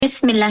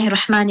بسم الله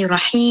الرحمن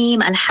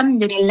الرحيم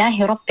الحمد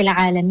لله رب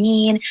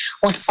العالمين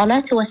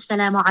والصلاة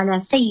والسلام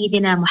على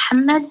سيدنا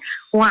محمد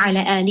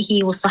وعلى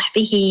آله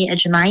وصحبه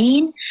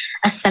أجمعين.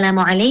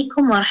 Assalamu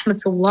alaikum wa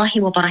rahmatullahi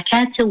wa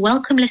barakatuh.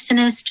 Welcome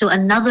listeners to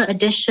another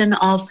edition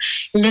of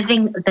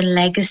Living the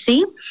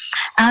Legacy.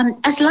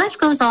 As life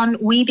goes on,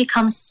 we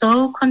become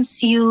so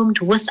consumed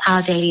with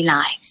our daily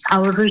lives,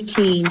 our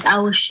routines,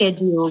 our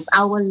schedules,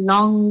 our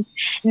long,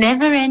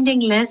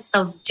 never-ending lists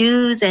of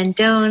do's and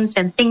don'ts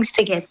and things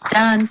to get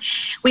done.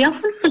 We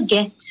often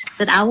forget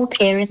that our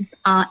parents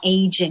are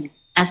aging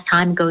as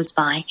time goes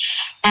by.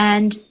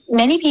 And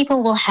many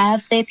people will have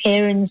their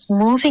parents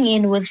moving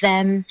in with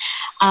them,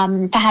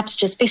 perhaps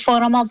just before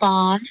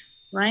Ramadan,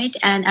 right?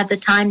 And at the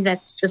time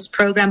that this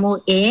program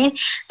will air,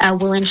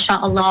 will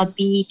inshallah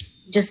be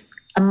just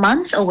a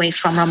month away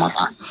from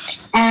Ramadan.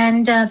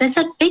 And there's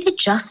a big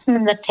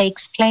adjustment that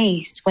takes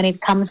place when it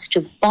comes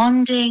to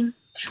bonding,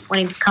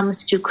 when it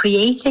comes to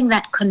creating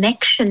that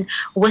connection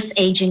with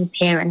aging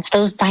parents.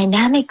 Those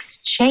dynamics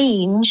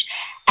change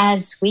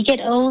as we get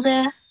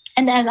older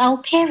and as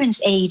our parents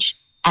age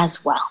as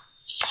well.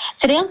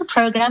 Today on the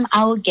program,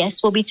 our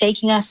guest will be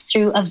taking us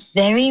through a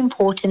very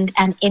important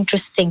and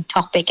interesting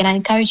topic, and I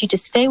encourage you to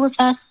stay with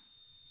us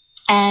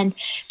and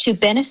to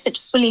benefit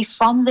fully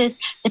from this.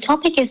 The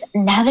topic is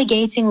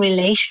navigating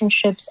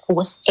relationships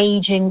with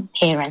aging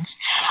parents.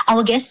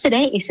 Our guest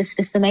today is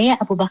Sister Sumaya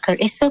Abu Bakr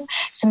Isuk.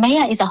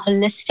 Sumaya is a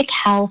holistic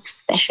health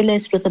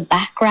specialist with a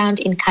background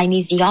in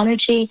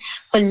kinesiology,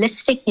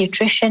 holistic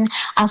nutrition,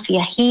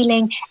 Afia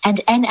healing,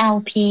 and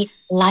NLP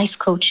life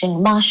coaching.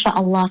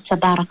 MashaAllah,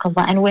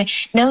 tabarakallah. And we're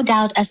no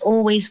doubt, as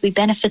always, we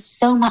benefit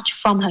so much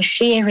from her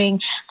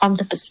sharing, from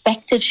the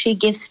perspective she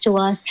gives to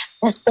us.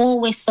 There's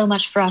always so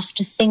much for us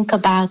to think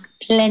about,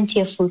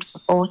 plenty of food for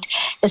thought.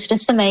 Sister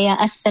Sumaya,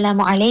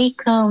 assalamu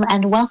alaikum,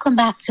 and welcome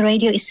back to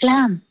Radio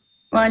Islam.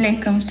 Wa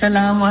alaikum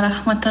salam wa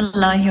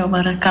rahmatullahi wa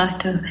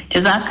barakatuh.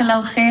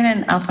 Jazakallahu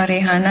khairan, Afa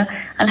Rehana.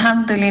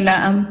 Alhamdulillah,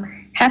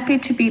 I'm happy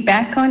to be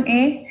back on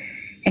air,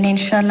 and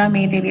inshallah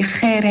may there be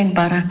khair and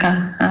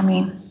barakah.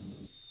 Ameen.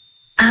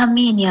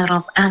 Ameen, Ya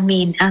Rab.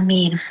 Ameen,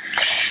 Ameen.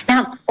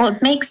 Now,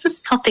 what makes this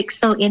topic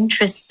so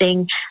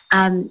interesting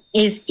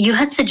is you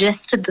had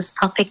suggested this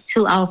topic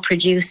to our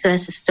producer,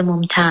 Sister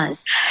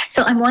Mumtaz.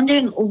 So I'm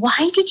wondering,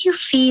 why did you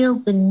feel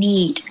the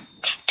need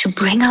to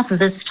bring up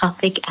this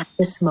topic at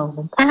this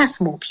moment? Tell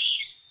us more,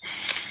 please.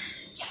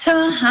 So,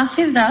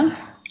 Hafiza,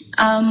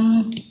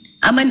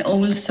 I'm an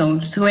old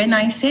soul. So when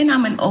I say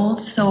I'm an old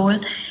soul,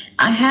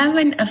 I have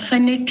an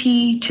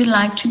affinity to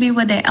like to be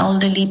with the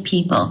elderly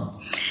people.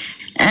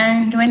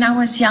 And when I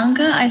was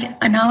younger,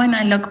 now when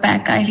I look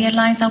back, I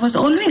realize I was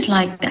always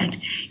like that.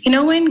 You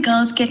know, when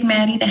girls get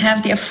married, they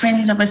have their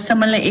friends of a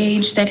similar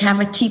age that have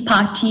a tea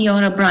party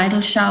or a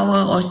bridal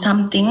shower or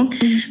something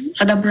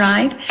for the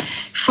bride.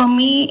 For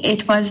me,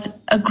 it was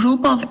a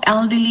group of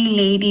elderly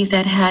ladies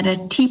that had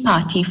a tea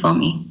party for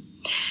me.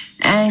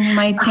 And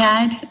my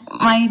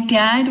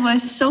dad was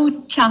so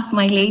chuffed.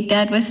 My late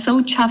dad was so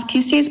chuffed.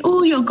 He says,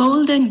 "Oh, you're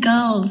golden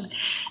girls."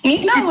 And,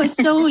 you know, I was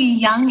so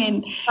young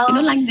and, you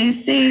know, like they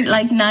say,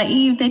 like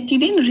naive, that you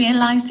didn't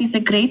realize there's a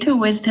greater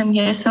wisdom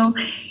here. So,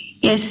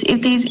 yes,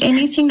 if there's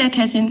anything that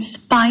has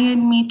inspired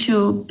me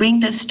to bring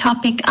this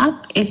topic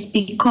up, it's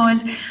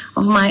because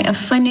of my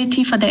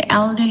affinity for the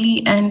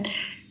elderly and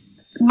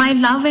my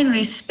love and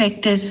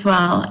respect as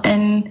well.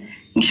 And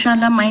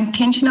inshallah, my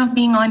intention of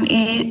being on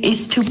air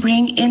is to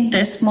bring in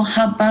this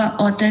muhabba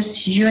or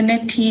this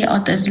unity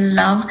or this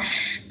love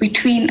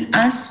between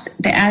us,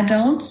 the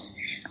adults,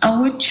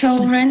 our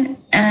children,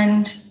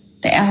 and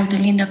the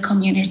elderly in the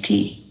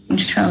community,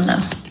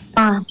 inshallah.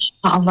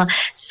 MashaAllah,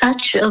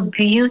 such a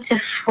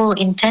beautiful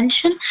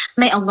intention.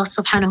 May Allah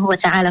subhanahu wa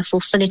ta'ala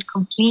fulfill it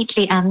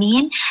completely,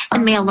 Ameen.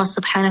 And may Allah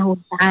subhanahu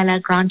wa ta'ala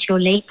grant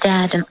your late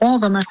dad and all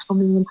the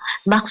marhumin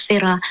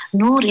maghfirah,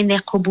 nur in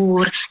their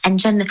qubur, and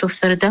Jannatul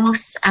Firdaus.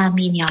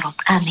 Ameen, Ya Rab.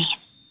 Ameen.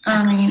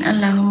 Ameen.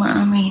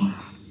 Allahumma ameen.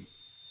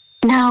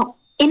 Now,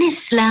 in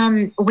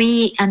Islam,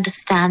 we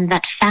understand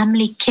that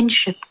family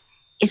kinship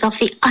is of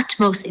the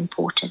utmost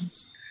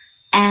importance.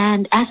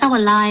 And as our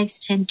lives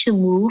tend to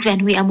move,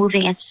 and we are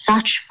moving at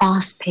such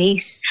fast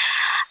pace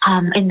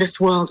in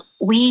this world,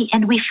 we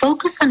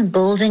focus on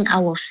building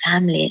our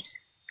families,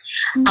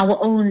 our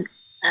own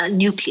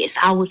nucleus,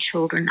 our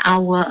children,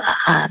 our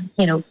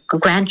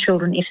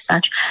grandchildren, if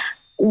such.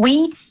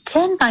 We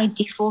tend by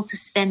default to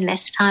spend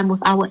less time with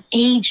our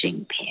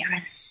aging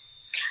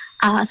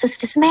parents.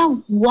 Sister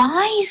Sumaya,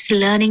 why is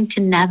learning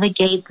to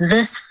navigate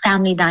this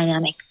family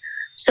dynamic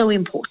so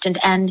important?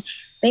 And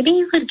maybe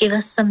you could give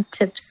us some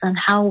tips on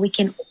how we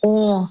can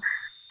all,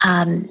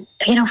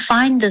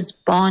 find this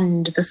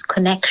bond, this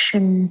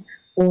connection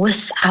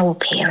with our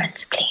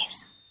parents, please.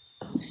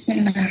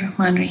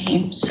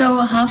 Bismillahirrahmanirrahim. So,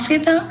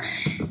 Hafida,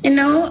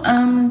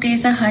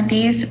 there's a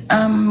hadith.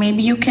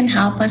 Maybe you can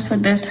help us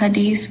with this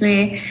hadith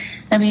where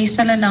Nabi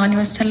Sallallahu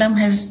Alaihi Wasallam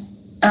has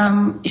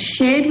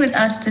shared with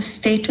us the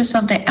status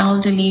of the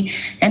elderly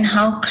and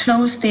how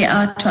close they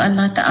are to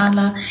Allah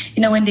Ta'ala.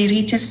 You know, when they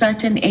reach a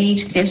certain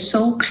age, they're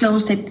so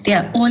close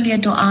that all their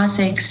du'as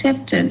are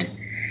accepted.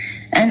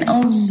 And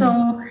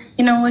also,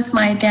 you know, with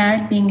my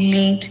dad being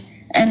late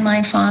and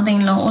my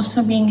father-in-law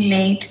also being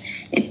late,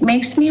 it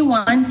makes me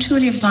want to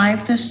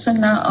revive the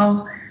sunnah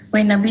of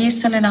when Nabi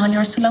Sallallahu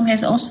Alaihi Wasallam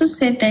has also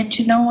said that,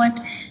 you know what,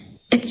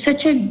 it's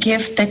such a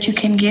gift that you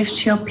can give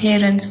to your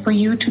parents for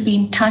you to be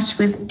in touch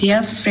with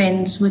their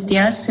friends, with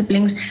their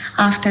siblings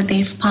after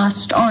they've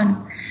passed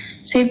on.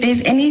 So if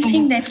there's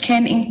anything that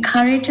can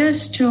encourage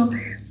us to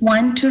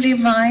want to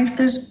revive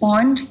this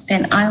bond,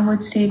 then I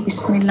would say,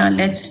 Bismillah,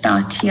 let's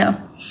start here.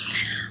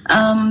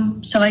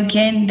 So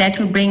again, that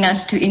will bring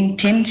us to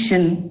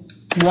intention.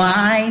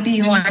 Why do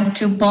you want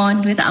to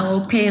bond with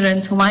our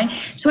parents? Why?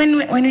 So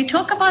when we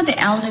talk about the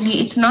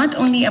elderly, it's not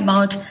only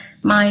about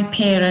my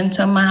parents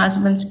or my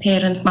husband's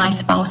parents, my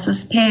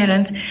spouse's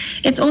parents.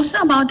 It's also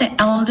about the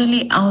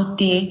elderly out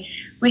there.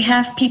 We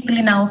have people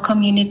in our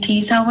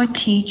communities, our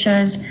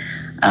teachers,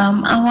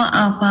 our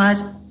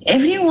abbas,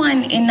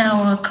 everyone in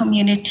our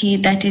community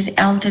that is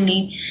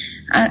elderly.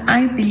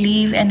 I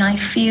believe and I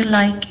feel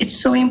like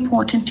it's so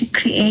important to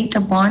create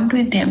a bond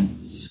with them.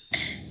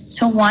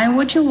 So why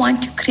would you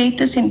want to create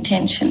this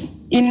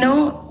intention? You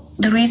know,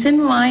 the reason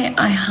why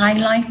I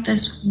highlight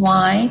this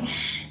why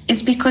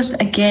is because,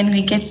 again,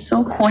 we get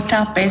so caught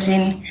up as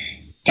in,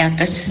 yeah,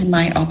 this is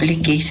my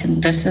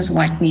obligation, this is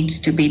what needs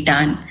to be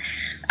done.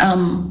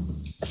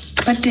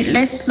 But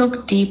let's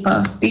look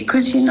deeper,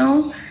 because, you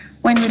know,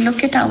 when we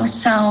look at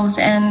ourselves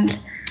and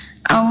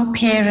our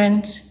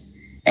parents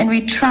and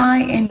we try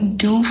and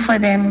do for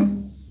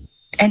them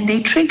and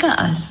they trigger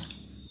us.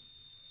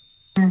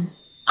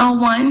 I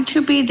want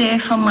to be there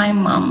for my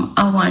mom.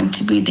 I want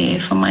to be there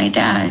for my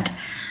dad.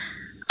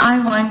 I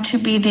want to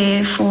be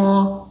there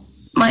for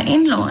my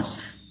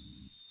in-laws.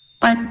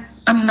 But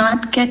I'm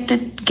not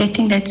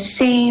getting that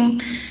same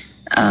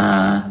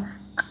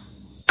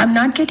I'm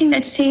not getting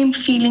that same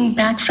feeling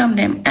back from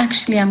them.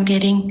 Actually, I'm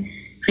getting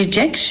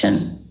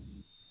rejection.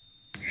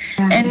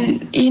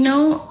 And, you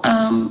know,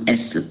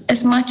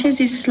 as much as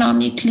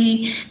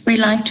Islamically we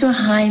like to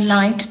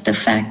highlight the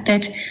fact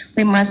that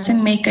we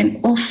mustn't make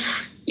an oof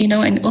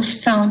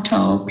sound to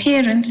our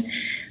parents,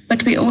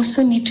 but we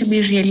also need to be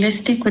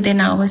realistic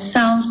within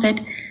ourselves that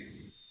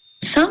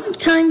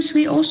sometimes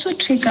we also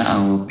trigger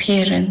our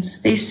parents.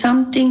 There's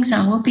some things,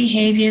 our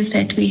behaviors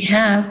that we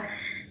have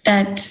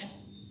that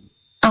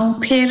our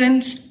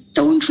parents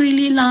don't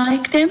really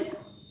like them.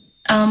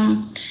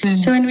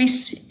 So when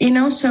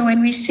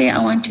we say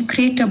I want to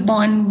create a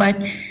bond, but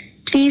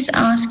please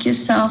ask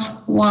yourself,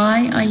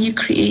 why are you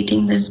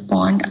creating this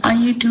bond? Are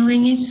you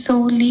doing it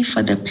solely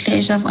for the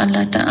pleasure of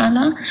Allah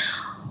Ta'ala?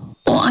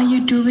 Or are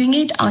you doing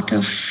it out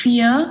of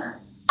fear?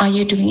 Are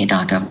you doing it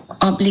out of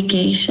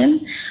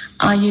obligation?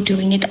 Are you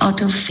doing it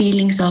out of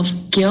feelings of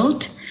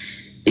guilt?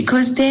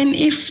 Because then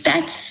if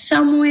that's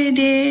somewhere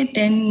there,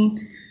 then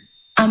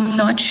I'm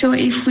not sure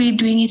if we're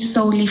doing it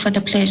solely for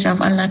the pleasure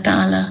of Allah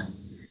Ta'ala.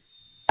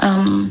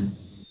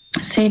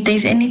 So if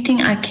there's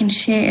anything I can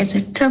share as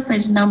a tip,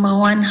 as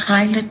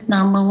highlight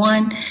number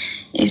one,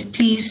 is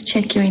please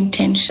check your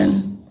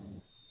intention.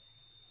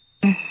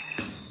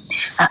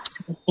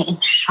 Absolutely,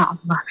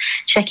 inshallah.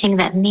 Checking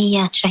that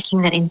niyyah,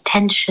 checking that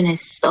intention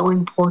is so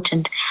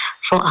important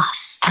for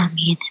us.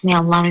 Ameen. May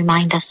Allah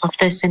remind us of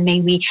this, and may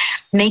we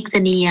make the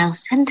niyyah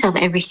center of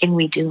everything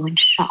we do,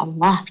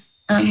 inshallah.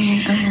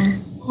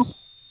 Ameen.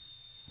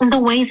 The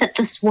way that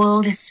this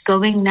world is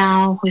going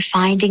now, we're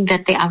finding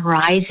that there are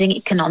rising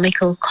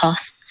economical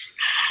costs.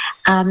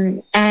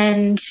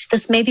 And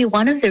this may be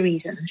one of the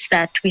reasons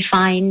that we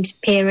find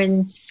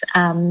parents,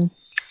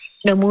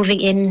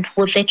 moving in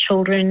with their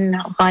children,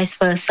 vice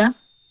versa.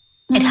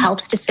 It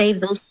helps to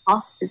save those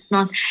costs. It's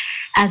not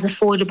as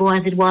affordable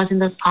as it was in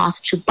the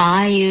past to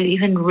buy or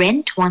even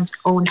rent one's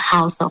own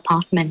house or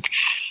apartment.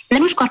 And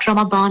then we've got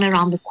Ramadan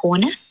around the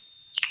corner.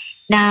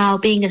 Now,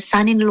 being a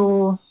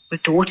son-in-law, or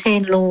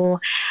daughter-in-law,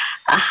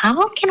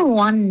 how can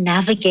one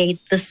navigate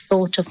this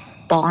sort of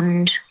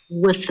bond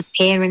with the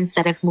parents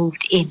that have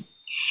moved in?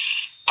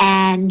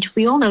 And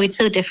we all know it's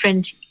so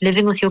different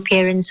living with your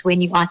parents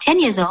when you are 10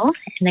 years old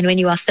and then when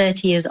you are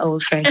 30 years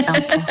old, for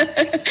example.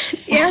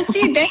 Yeah,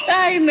 see, that's what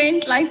I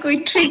meant, like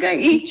we trigger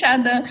each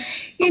other.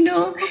 You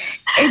know,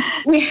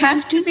 we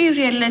have to be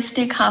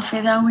realistic,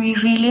 Hafida. We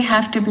really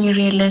have to be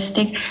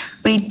realistic.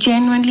 We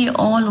genuinely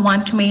all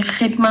want to make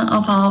khidmah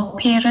of our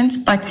parents,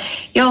 but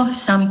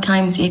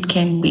sometimes it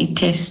can be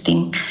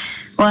testing.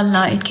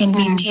 Wallah, it can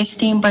be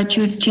testing, but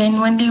you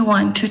genuinely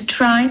want to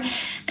try.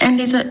 And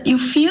you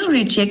feel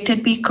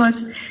rejected because,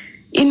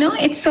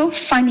 it's so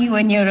funny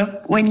when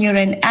you're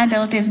an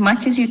adult, as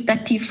much as you're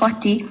 30,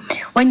 40,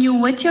 when you're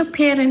with your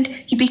parent,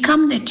 you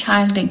become the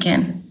child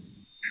again.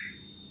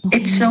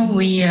 It's so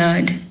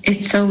weird.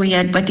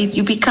 But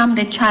you become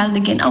the child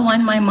again. I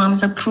want my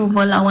mom's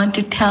approval. I want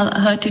to tell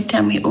her to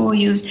tell me,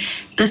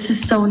 this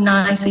is so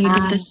nice, or you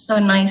did this so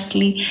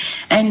nicely.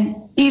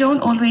 And you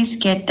don't always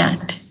get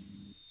that.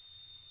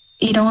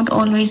 you don't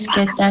always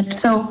get that.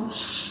 So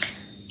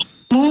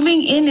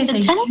moving in is a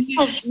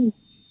huge...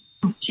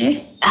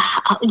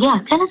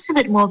 tell us a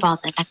bit more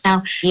about that. Like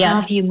now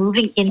you're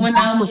moving in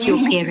with your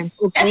parents,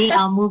 they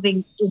are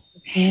moving in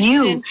with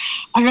you.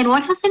 And then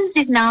what happens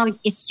if now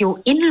it's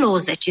your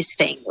in-laws that you're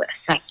staying with,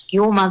 like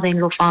your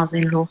mother-in-law,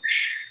 father-in-law?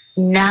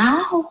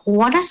 Now,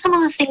 what are some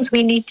of the things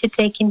we need to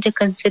take into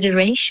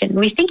consideration?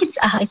 We think it's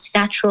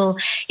natural,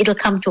 it'll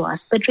come to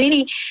us, but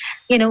really,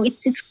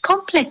 it's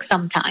complex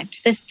sometimes.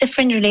 There's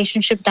different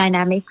relationship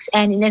dynamics,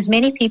 and in as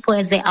many people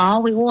as there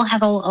are, we all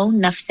have our own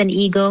nafs and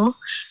ego.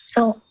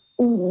 So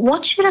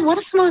what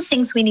are some of the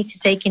things we need to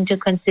take into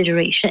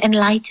consideration?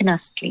 Enlighten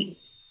us,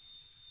 please.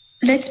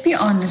 Let's be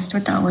honest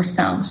with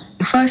ourselves.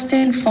 First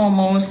and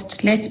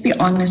foremost, let's be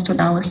honest with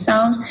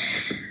ourselves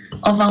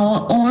of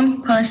our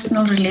own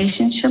personal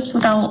relationships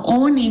with our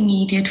own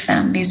immediate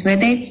families,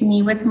 whether it's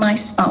me with my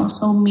spouse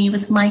or me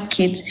with my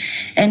kids,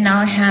 and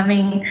now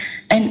having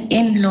an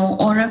in-law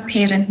or a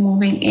parent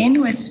moving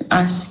in with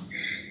us.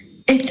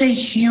 It's a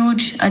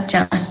huge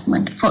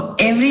adjustment for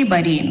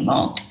everybody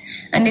involved.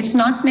 And it's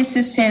not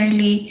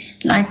necessarily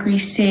like we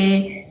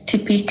say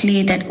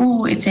typically that,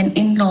 it's an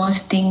in-laws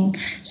thing.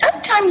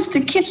 Sometimes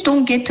the kids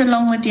don't get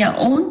along with their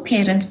own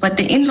parents, but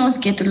the in-laws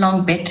get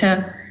along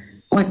better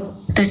with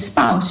the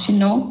spouse,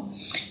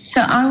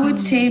 So I would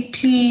say,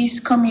 please,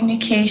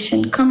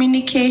 communication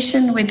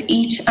with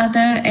each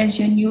other as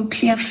your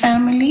nuclear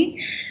family,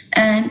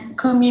 and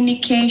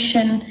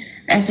communication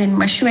as in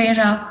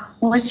mashwara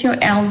with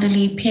your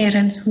elderly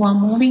parents who are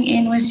moving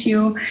in with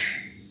you.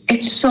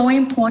 It's so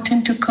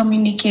important to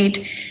communicate.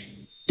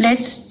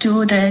 Let's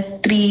do the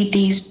 3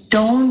 Ds.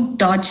 Don't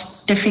dodge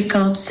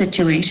difficult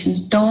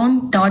situations.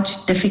 Don't dodge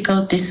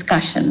difficult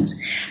discussions.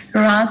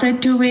 Rather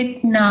do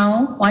it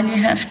now while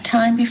you have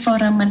time before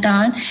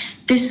Ramadan.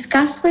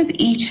 Discuss with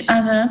each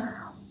other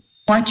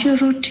what your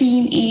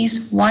routine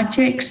is, what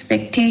your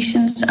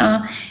expectations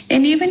are.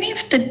 And even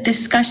if the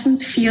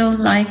discussions feel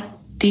like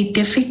they're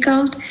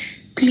difficult,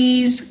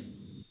 please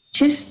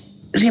just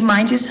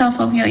remind yourself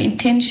of your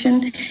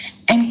intention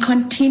and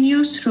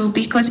continue through,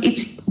 because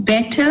it's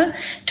better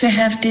to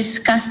have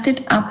discussed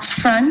it up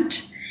front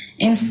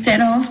instead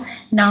of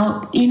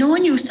now,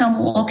 when you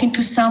walk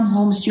into some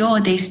homes,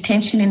 there's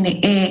tension in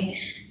the air,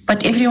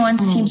 but everyone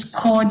seems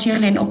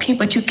cordial and okay,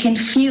 but you can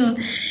feel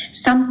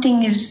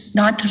something is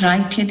not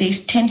right here.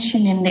 There's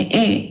tension in the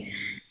air.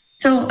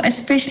 So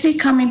especially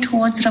coming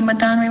towards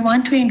Ramadan, we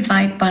want to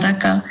invite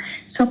barakah.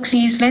 So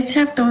please, let's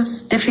have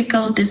those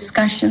difficult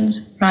discussions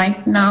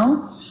right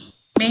now.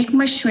 Make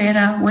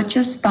mashwara with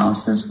your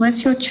spouses, with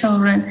your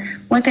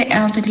children, with the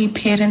elderly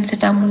parents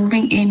that are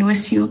moving in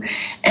with you,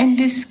 and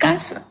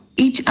discuss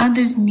each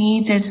other's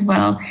needs as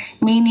well,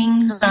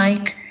 meaning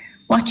like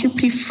what you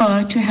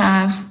prefer to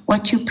have,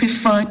 what you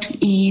prefer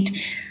to eat,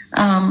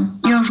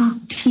 your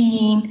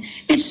routine.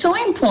 It's so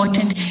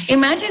important.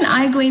 Imagine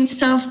I go and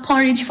serve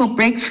porridge for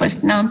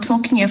breakfast. Now I'm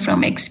talking here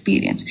from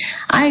experience.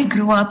 I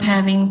grew up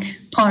having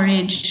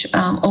porridge,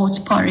 oats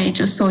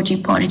porridge or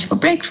soji porridge for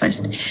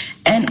breakfast.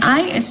 And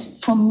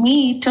for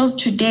me, till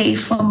today,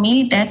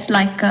 that's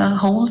like a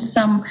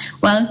wholesome,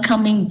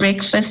 welcoming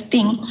breakfast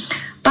thing.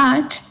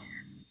 But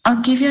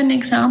I'll give you an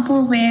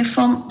example where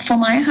for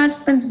my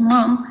husband's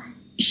mom,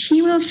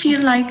 she will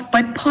feel like,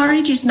 but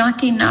porridge is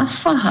not enough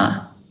for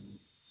her.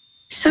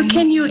 So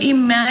can you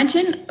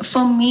imagine,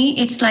 for me,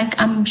 it's like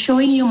I'm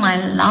showing you my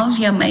love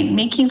here,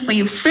 making for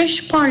you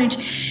fresh porridge,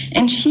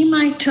 and she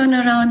might turn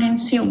around and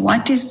say,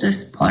 what is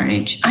this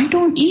porridge? I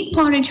don't eat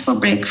porridge for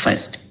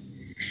breakfast.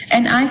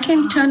 And I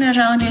can turn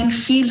around and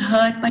feel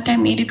hurt, but I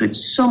made it with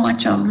so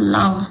much of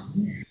love.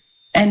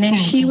 And then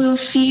she will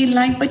feel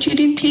like, but you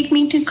didn't take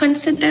me into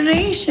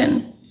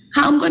consideration.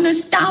 How I'm going to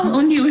starve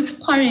only with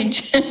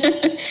porridge.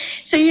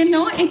 So,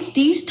 it's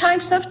these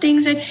types of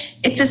things that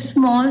it's a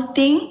small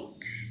thing,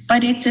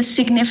 but it's a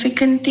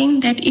significant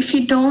thing that if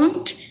you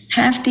don't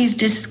have these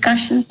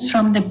discussions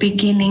from the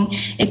beginning,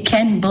 it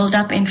can build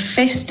up and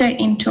fester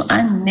into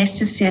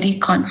unnecessary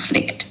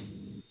conflict.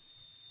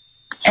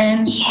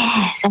 And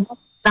yes, and that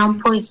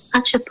example is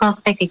such a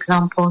perfect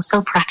example,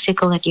 so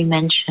practical that you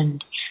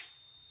mentioned.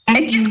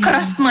 It just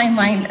crossed my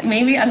mind.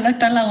 Maybe Allah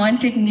Ta'ala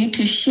wanted me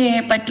to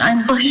share, but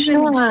I'm giving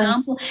an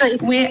example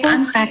where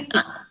I'm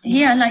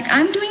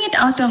doing it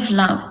out of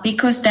love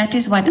because that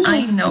is what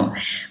I know.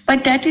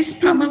 But that is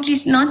probably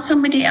not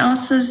somebody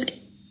else's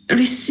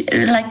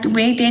the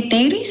way that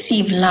they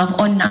receive love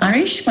or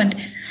nourishment.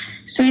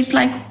 So it's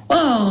like,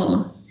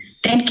 whoa.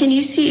 Then can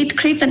you see it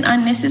creates an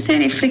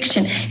unnecessary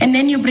friction? And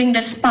then you bring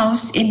the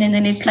spouse in and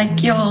then it's like,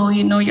 your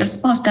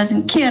spouse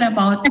doesn't care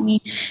about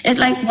me.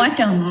 It's like, what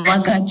a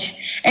muggage.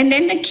 And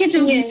then the kids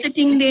will be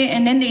sitting there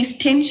and then there's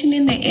tension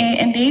in the air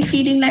and they're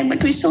feeling like,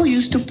 but we're so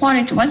used to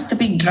porridge. What's the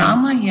big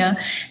drama here?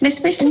 And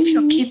especially if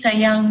your kids are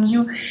young,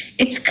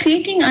 it's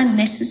creating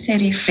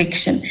unnecessary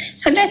friction.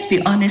 So let's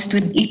be honest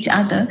with each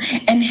other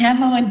and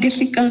have our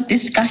difficult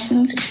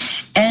discussions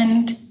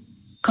and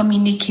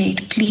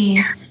communicate, please.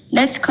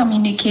 Let's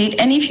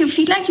communicate. And if you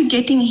feel like you're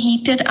getting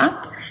heated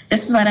up,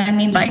 This is what I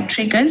mean by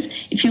triggers.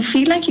 If you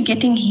feel like you're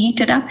getting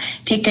heated up,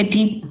 take a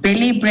deep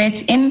belly breath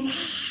in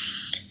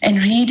and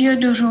read your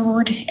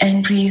durud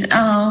and breathe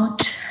out.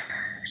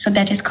 So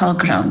that is called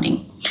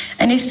grounding.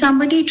 And if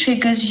somebody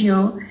triggers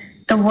you,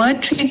 the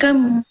word trigger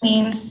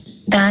means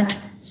that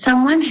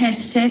someone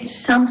has said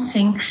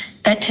something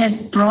that has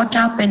brought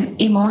up an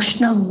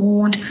emotional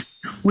wound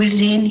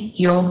within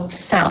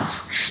yourself.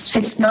 So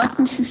it's not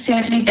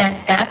necessarily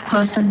that that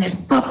person has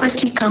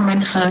purposely come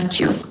and hurt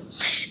you.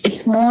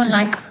 It's more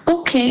like,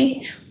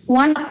 okay,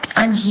 what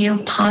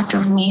unhealed part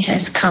of me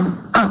has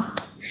come up?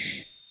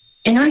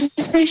 You know,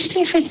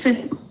 especially if it's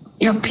with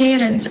your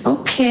parents.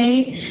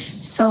 Okay,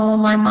 so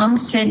my mom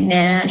said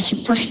nah,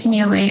 she pushed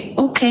me away.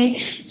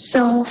 Okay,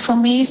 so for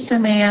me,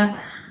 Sumaya,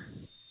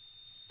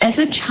 as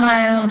a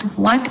child,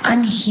 what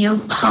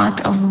unhealed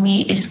part of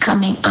me is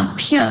coming up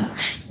here?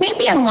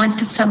 Maybe I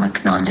wanted some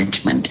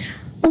acknowledgement.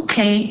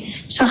 Okay,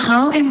 so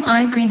how am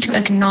I going to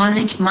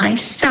acknowledge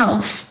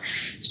myself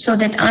so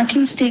that I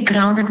can stay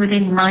grounded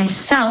within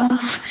myself,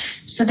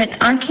 so that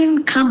I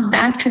can come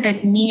back to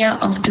that niyyah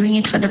of doing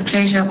it for the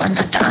pleasure of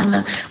Allah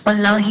Ta'ala?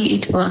 Wallahi,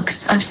 it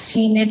works. I've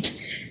seen it,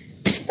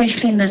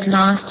 especially in this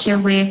last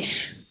year, where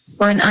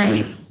when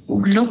I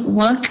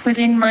work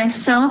within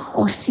myself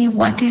or see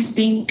what is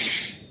being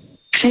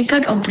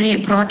triggered or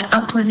brought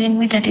up within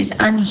me that is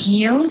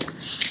unhealed,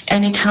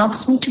 and it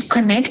helps me to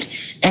connect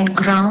and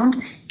ground.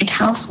 It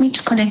helps me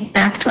to connect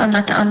back to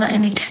Allah Ta'ala,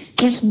 and it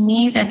gives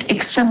me that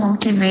extra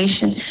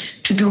motivation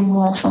to do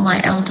more for my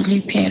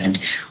elderly parent.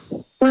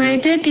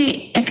 Whether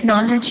they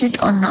acknowledge it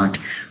or not,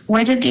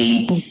 whether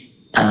they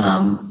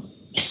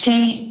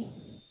say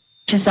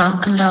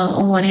Jazakallah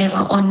or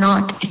whatever or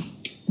not,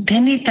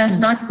 then it does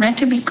not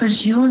matter,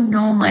 because you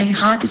know my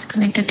heart is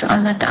connected to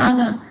Allah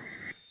Ta'ala.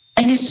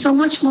 And it's so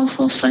much more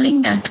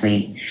fulfilling that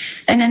way.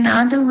 And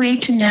another way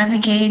to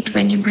navigate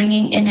when you're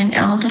bringing in an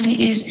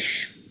elderly is,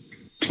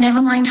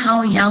 never mind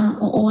how young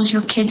or old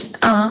your kids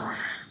are,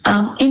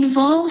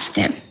 involve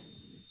them.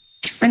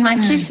 When my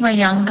kids were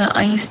younger,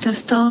 I used to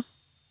still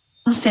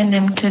send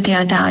them to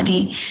their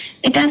daddy.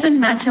 It doesn't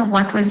matter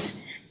what was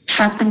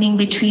happening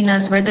between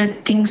us, whether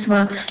things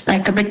were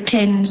like a bit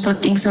tense or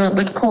things were a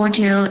bit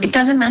cordial. It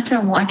doesn't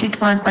matter what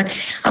it was, but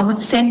I would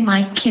send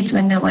my kids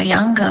when they were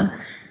younger.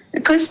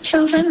 Because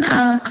children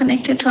are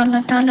connected to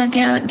Allah Ta'ala,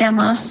 they're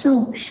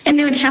masoom. And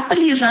they would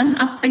happily run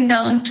up and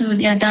down to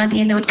their daddy,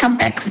 and they would come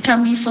back with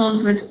tummy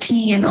fills with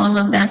tea and all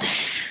of that.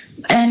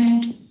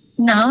 And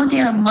now they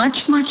are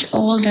much, much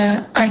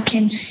older. I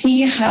can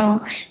see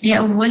how they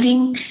are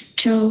willing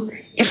to,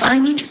 if I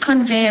need to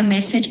convey a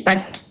message but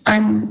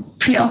I'm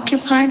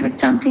preoccupied with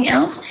something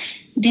else,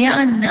 they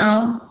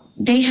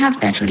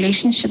have that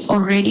relationship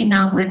already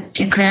now with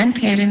their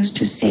grandparents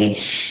to say,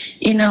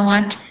 you know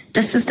what,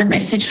 this is the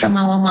message from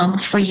our mom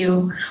for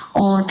you,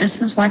 or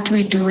this is what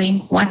we're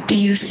doing, what do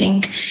you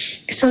think?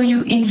 So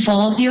you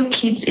involve your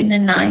kids in a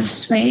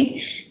nice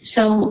way,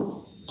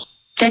 so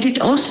that it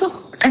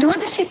also, I don't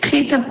want to say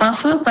create a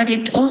buffer, but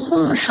it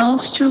also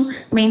helps to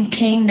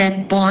maintain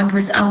that bond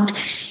without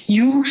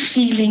you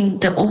feeling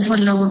the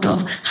overload of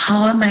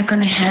how am I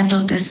going to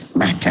handle this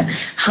matter?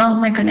 How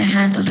am I going to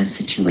handle this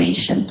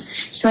situation?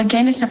 So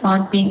again, it's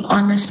about being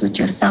honest with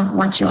yourself,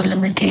 what your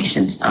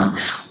limitations are,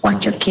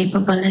 what your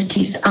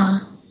capabilities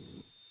are.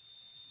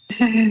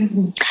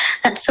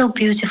 That's so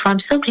beautiful. I'm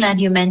so glad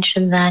you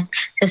mentioned that.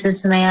 This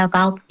is Sumaya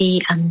about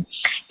the,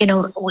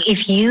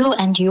 if you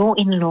and your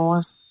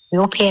in-laws,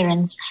 your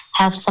parents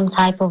have some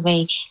type of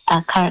a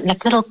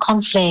like little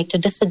conflict or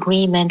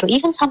disagreement or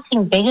even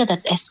something bigger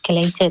that's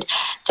escalated,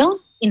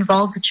 don't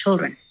involve the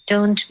children.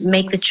 Don't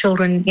make the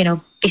children,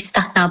 be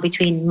stuck now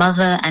between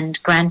mother and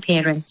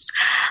grandparents.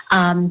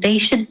 They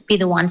should be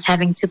the ones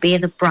having to bear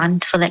the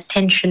brunt for that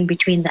tension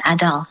between the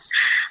adults.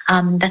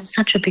 That's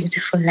such a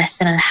beautiful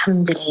lesson.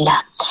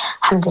 Alhamdulillah.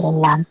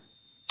 Alhamdulillah.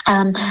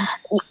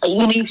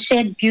 You've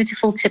shared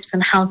beautiful tips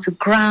on how to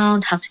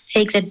ground, how to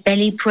take that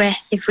belly breath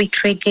if we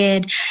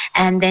triggered,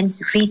 and then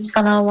read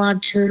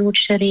salawat, durud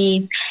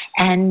sharif,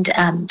 and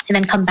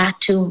then come back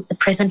to the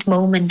present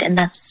moment, and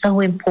that's so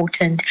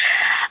important.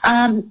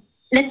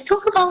 Let's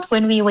talk about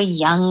when we were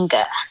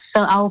younger. So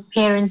our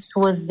parents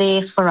were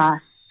there for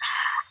us,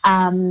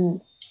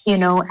 and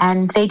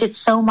they did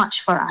so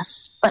much for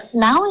us. But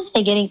now as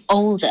they're getting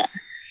older,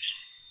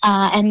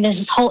 and there's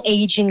this whole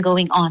aging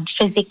going on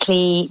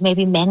physically,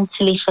 maybe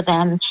mentally for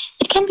them,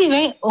 it can be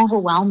very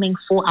overwhelming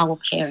for our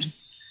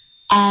parents.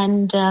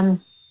 And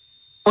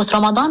with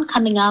Ramadan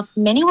coming up,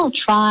 many will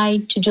try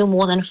to do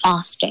more than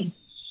fasting.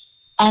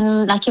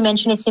 And like you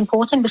mentioned, it's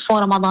important before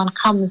Ramadan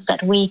comes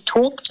that we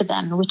talk to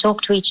them, we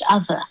talk to each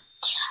other,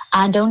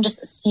 and don't just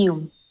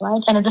assume,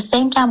 right? And at the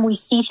same time, we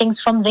see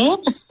things from their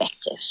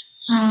perspective.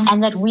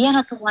 and that we are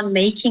not the one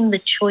making the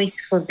choice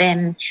for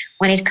them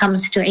when it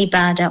comes to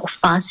ibadah or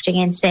fasting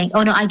and saying,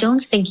 oh no, I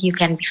don't think you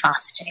can be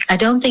fasting. I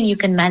don't think you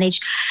can manage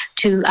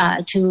to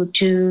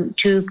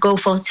go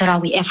for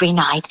Taraweeh every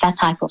night, that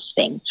type of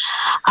thing.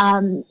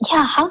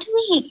 How do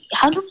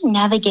we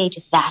navigate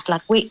that?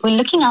 Like we're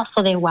looking out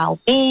for their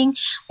well-being.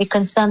 We're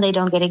concerned they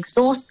don't get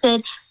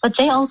exhausted, but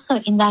they also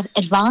in that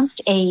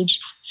advanced age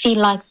feel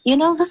like,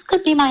 this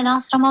could be my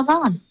last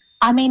Ramadan.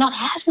 I may not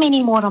have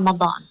many more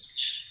Ramadans.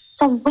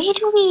 So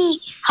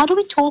how do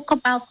we talk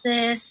about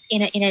this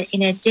in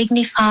a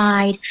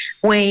dignified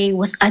way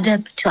with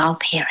adab to our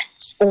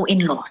parents or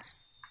in-laws?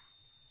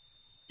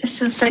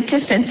 This is such a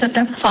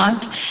sensitive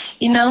part.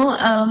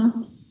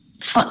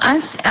 For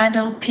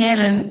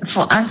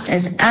us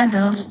as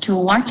adults to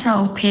watch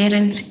our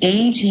parents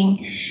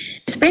aging,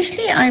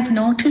 especially I've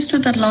noticed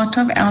with a lot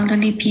of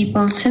elderly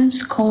people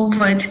since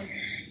COVID,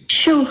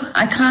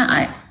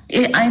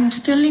 I'm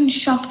still in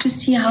shock to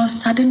see how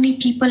suddenly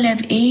people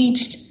have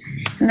aged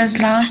in this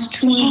last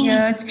 2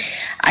 years.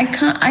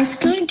 I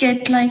still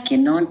get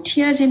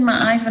tears in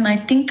my eyes when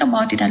I think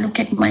about it. I look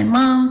at my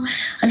mom,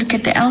 I look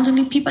at the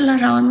elderly people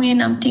around me,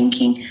 and I'm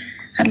thinking,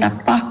 Allah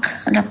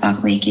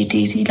Pak, make it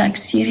easy,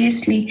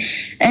 seriously.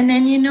 And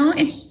then,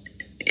 it's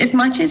as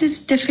much as it's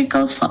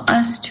difficult for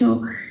us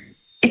to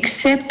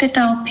accept that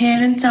our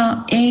parents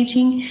are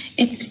aging,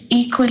 it's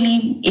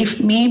equally,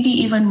 if maybe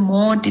even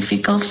more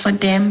difficult for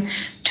them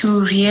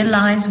to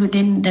realize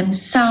within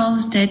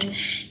themselves that,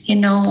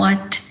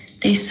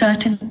 there's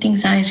certain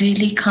things I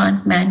really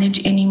can't manage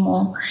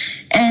anymore.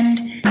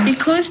 And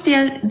because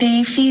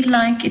they feel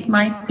like it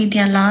might be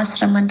their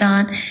last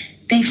Ramadan,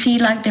 they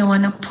feel like they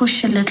want to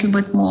push a little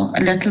bit more.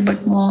 And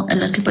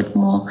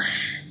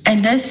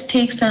this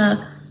takes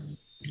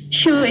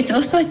it's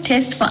also a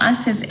test for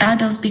us as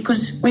adults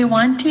because we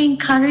want to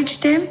encourage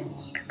them,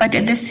 but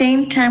at the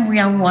same time we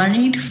are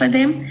worried for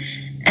them.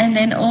 And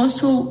then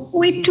also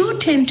we do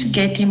tend to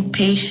get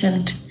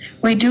impatient.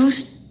 We do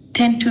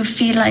tend to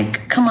feel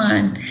like, come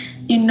on,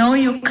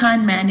 you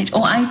can't manage.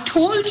 Or I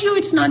told you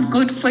it's not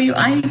good for you.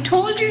 I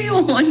told you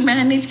won't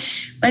manage.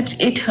 But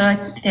it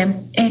hurts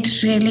them. It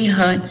really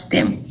hurts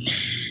them.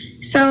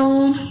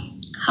 So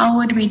how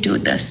would we do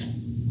this?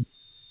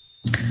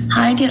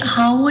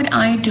 How would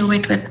I do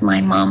it with my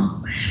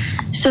mom?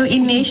 So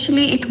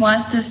initially it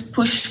was this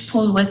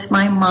push-pull with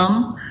my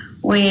mom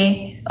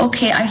where,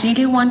 okay, I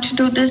really want to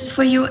do this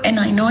for you and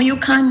I know you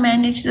can't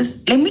manage this.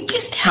 Let me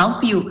just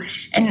help you.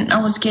 And I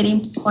was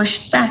getting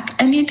pushed back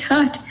and it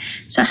hurt.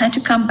 So I had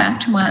to come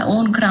back to my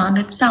own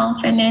grounded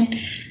self. And then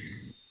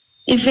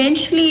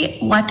eventually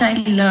what I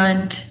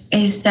learned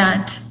is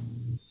that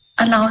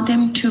allow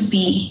them to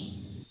be.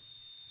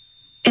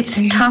 It's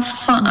tough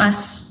for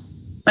us,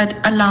 but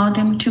allow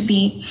them to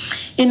be.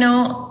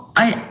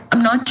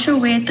 I'm not sure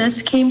where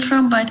this came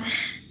from, but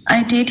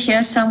I did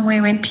hear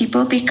somewhere when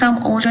people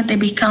become older, they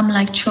become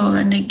like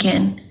children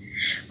again.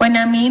 When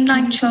I mean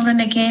like children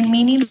again,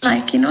 meaning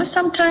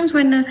sometimes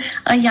when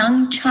a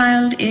young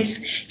child is,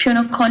 if you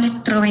want to call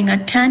it throwing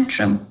a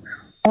tantrum,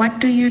 what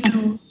do?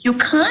 You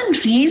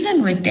can't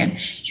reason with them.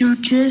 You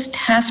just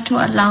have to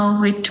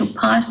allow it to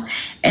pass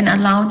and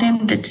allow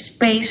them the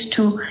space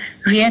to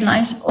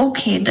realize,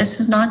 okay, this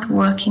is not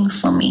working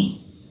for me.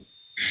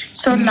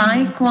 So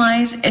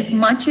likewise, as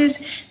much as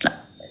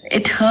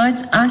it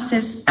hurts us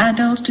as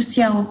adults to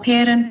see our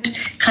parent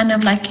kind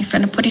of like, if I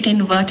put it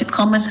in inverted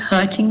commas,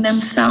 hurting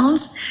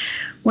themselves,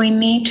 we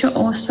need to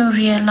also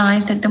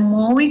realize that the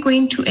more we're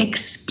going to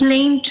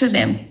explain to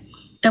them,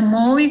 the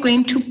more we're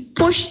going to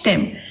push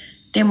them,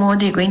 the more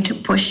they're going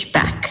to push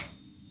back.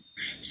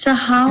 So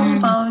how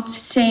about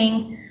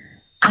saying,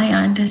 I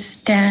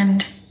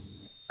understand,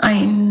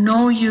 I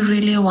know you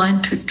really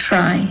want to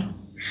try.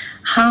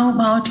 How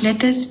about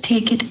let us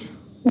take it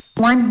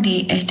one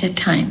day at a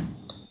time.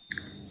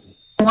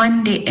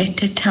 One day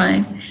at a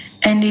time.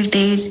 And if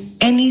there is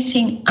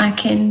anything I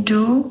can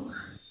do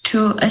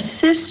to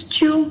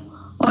assist you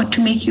or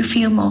to make you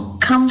feel more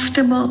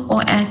comfortable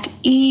or at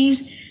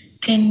ease,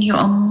 then you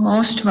are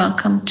most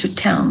welcome to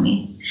tell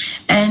me.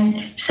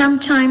 And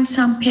sometimes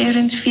some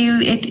parents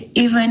feel it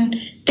even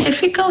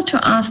difficult to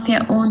ask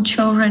their own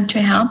children to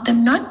help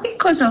them, not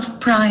because of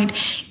pride,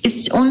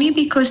 it's only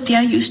because they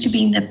are used to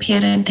being the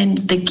parent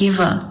and the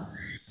giver,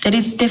 that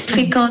it's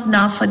difficult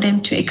now for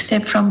them to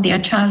accept from their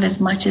child as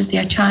much as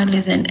their child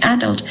is an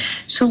adult.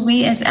 So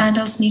we as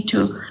adults need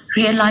to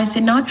realize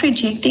they're not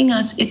rejecting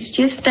us, it's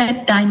just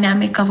that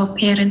dynamic of a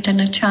parent and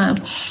a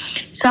child.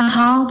 So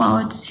how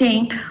about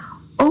saying,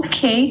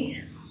 okay,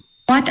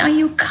 what are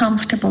you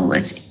comfortable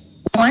with?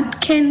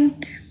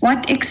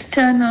 What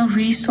external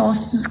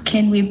resources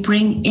can we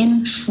bring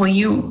in for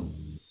you?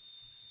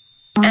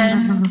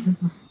 And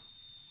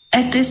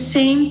at the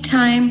same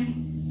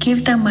time,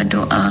 give them a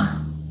dua.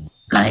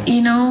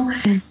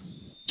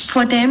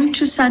 For them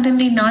to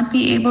suddenly not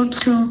be able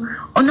to,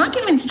 or not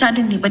even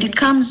suddenly, but it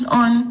comes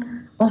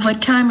on over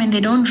time and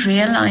they don't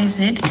realize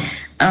it.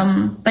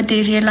 But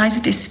they realize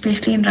it,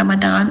 especially in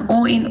Ramadan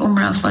or in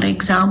Umrah, for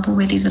example,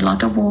 where there's a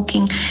lot of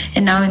walking,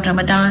 and now in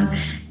Ramadan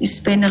you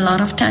spend a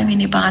lot of time in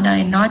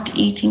ibadah and not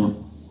eating,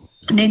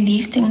 then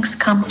these things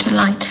come to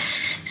light.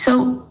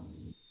 So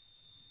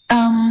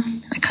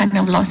I kind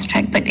of lost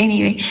track, but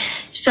anyway,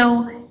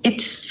 so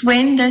it's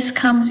when this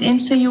comes in,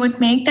 so you would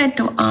make that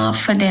dua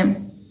for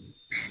them,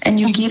 and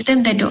you give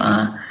them the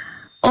dua,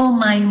 oh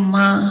my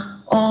ma,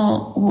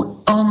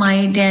 or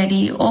my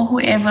daddy, or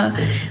whoever,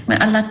 may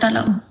Allah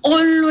Ta'ala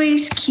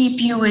always keep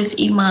you with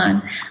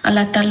Iman.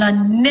 Allah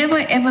Ta'ala never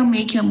ever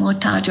make you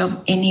muhtaj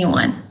of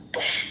anyone.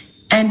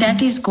 And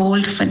that is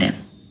gold for them.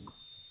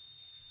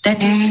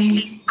 That is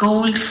really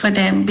gold for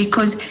them,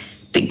 because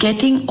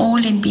getting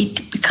old and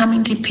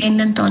becoming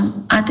dependent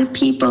on other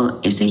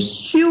people is a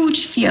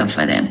huge fear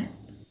for them.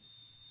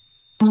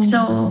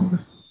 So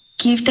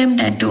give them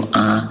that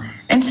dua.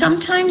 And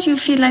sometimes you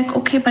feel like,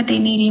 okay, but they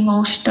need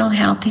emotional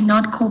help. They're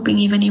not coping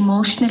even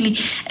emotionally.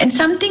 And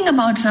something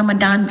about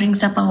Ramadan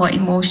brings up our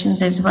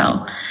emotions as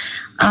well.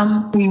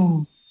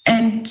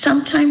 And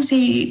sometimes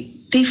they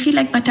feel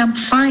like, but I'm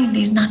fine.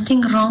 There's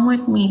nothing wrong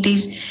with me.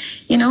 There's,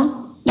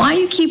 why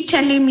you keep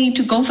telling me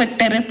to go for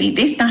therapy?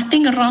 There's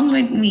nothing wrong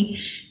with me.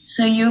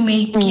 So you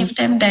may give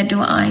them that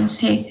dua and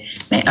say,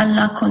 may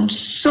Allah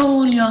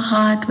console your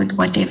heart with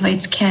whatever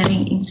it's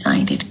carrying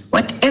inside it.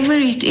 Whatever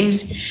it is.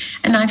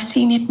 And I've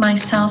seen it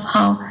myself,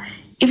 how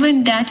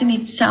even that in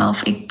itself,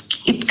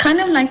 it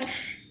kind of like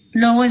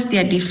lowers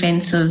their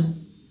defenses.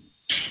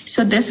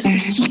 So this is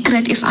the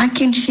secret. If I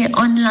can share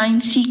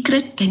online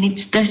secret, then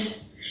it's this.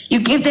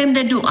 You give them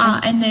the dua,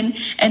 and then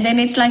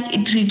it's like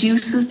it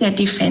reduces their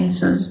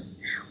defenses.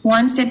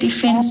 Once their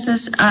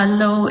defenses are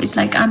low, it's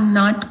like I'm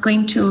not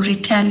going to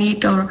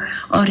retaliate or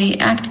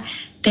react,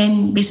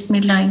 then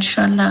Bismillah,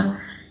 inshallah,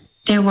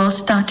 they will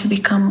start to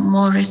become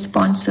more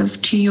responsive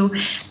to you.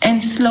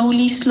 And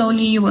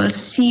slowly you will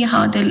see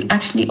how they'll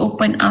actually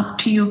open up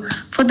to you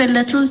for the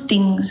little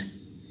things.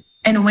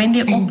 And when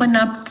they open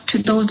up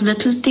to those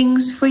little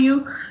things for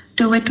you,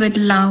 do it with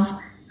love,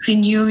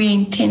 renew your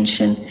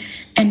intention,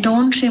 and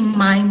don't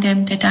remind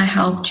them that I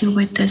helped you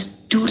with this.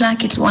 Do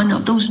like it's one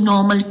of those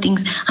normal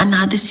things,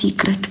 another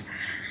secret.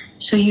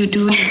 So you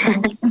do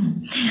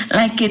it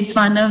like it's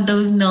one of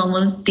those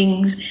normal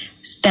things.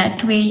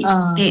 That way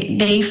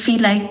they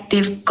feel like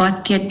they've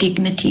got their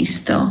dignity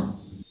still.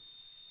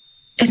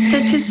 It's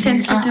such a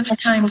sensitive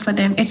time for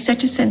them. It's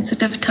such a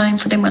sensitive time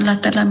for them. Allah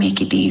Ta'ala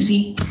make it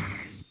easy.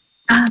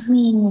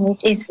 It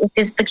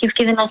is. But you've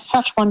given us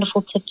such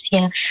wonderful tips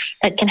here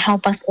that can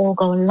help us all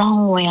go a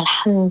long way.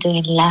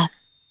 Alhamdulillah.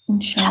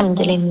 Inshallah.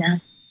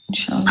 Alhamdulillah.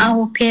 Inshallah.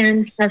 Our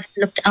parents have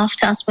looked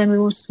after us when we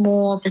were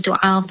small, the dua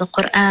of the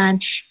Quran,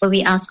 where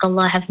we ask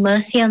Allah have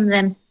mercy on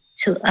them,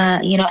 to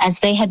as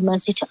they had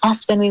mercy to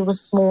us when we were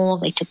small.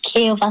 They took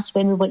care of us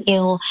when we were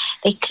ill.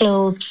 They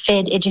clothed,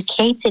 fed,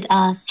 educated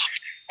us.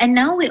 And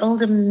now we're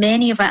older,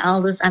 many of our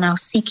elders are now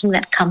seeking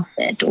that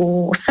comfort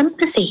or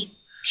sympathy.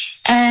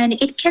 And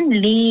it can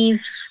leave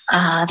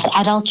the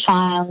adult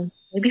child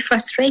maybe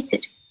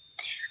frustrated.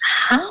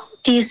 How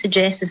do you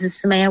suggest, Mrs.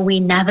 Sumaya, we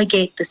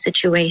navigate the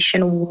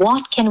situation?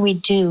 What can we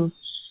do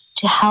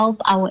to help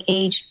our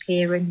aged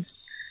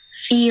parents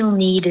feel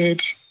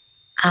needed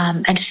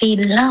and feel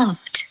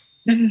loved?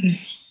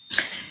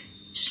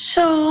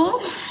 So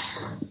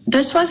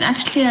this was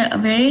actually a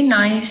very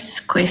nice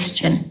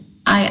question.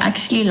 I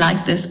actually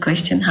like this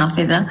question,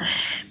 Hafiza,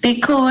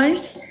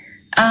 because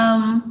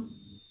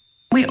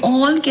we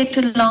all get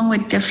along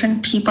with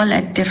different people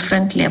at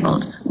different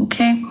levels,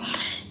 okay?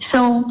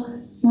 So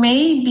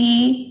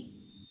maybe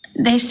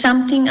there's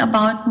something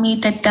about me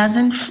that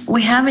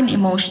we have an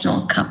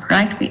emotional cup,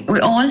 right? We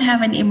all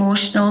have an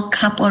emotional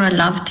cup or a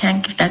love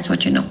tank, if that's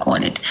what you call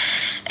it.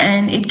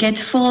 And it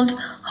gets filled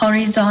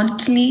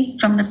horizontally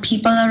from the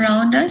people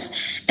around us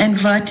and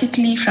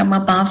vertically from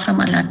above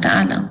from Allah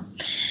Ta'ala.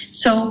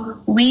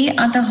 So we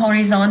are the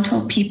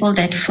horizontal people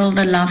that fill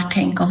the love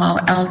tank of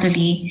our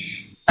elderly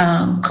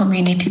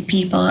community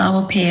people,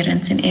 our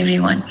parents and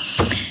everyone.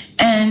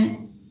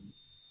 And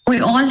we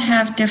all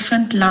have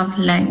different love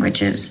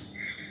languages.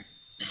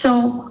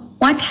 So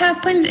what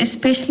happens,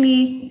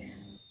 especially,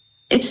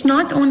 it's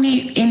not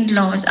only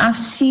in-laws. I've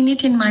seen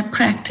it in my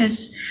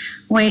practice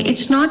where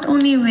it's not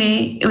only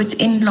where it's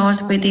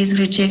in-laws where there's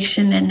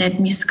rejection and that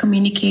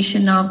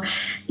miscommunication of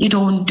you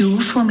don't do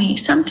for me.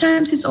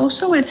 Sometimes it's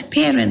also as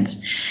parents.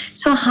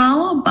 So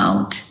how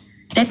about,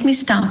 let me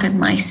start with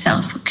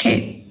myself,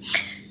 okay?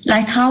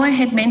 Like how I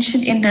had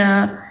mentioned in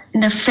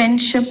the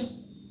friendship,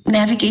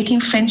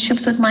 navigating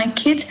friendships with my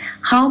kids,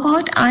 how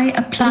about I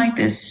apply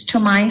this to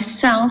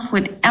myself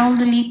with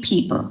elderly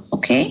people,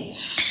 okay?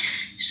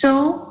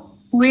 So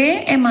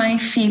where am I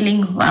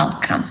feeling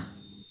welcome?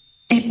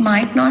 It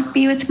might not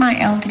be with my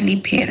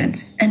elderly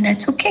parents, and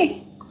that's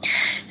okay.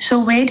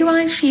 So where do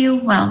I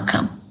feel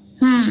welcome?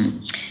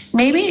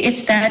 Maybe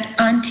it's that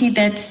auntie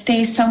that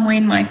stays somewhere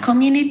in my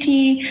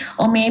community,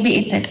 or maybe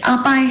it's that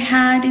up I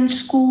had in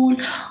school,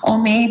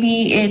 or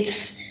maybe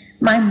it's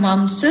my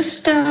mom's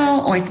sister,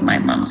 or it's my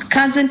mom's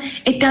cousin.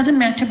 It doesn't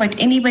matter, but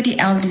anybody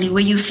elderly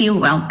where you feel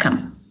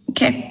welcome.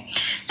 Okay.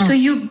 So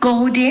you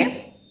go there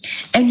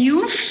and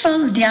you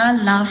fill their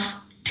love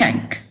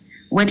tank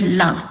with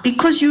love,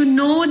 because you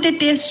know that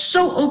they're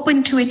so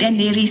open to it and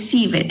they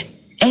receive it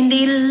and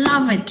they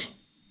love it.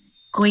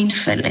 Go and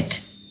fill it.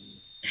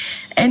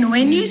 And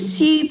when you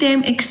see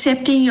them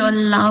accepting your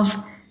love,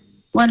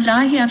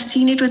 wallahi, I've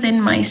seen it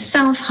within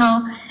myself,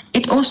 how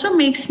it also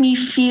makes me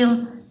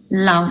feel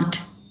loved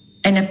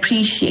and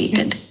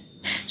appreciated.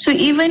 So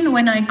even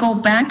when I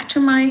go back to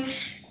my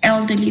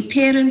elderly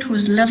parent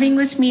who's living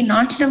with me,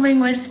 not living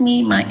with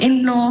me, my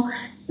in-law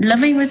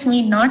living with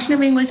me, not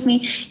living with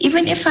me,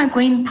 even if I go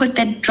and put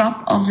that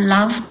drop of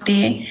love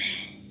there,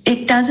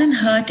 it doesn't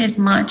hurt as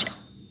much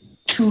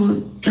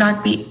to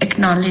not be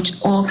acknowledged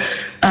or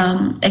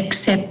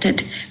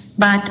accepted.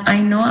 But I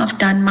know I've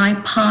done my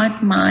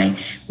part, my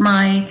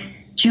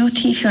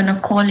duty, if you want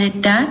to call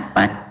it that,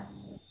 but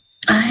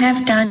I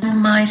have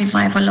done my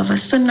revival of a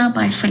sunnah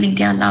by filling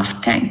their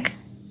love tank.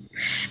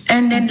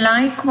 And then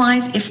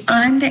likewise, if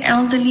I'm the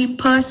elderly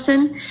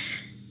person,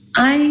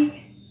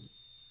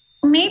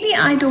 maybe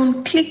I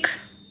don't click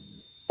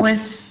with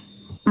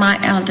my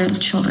elder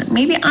children.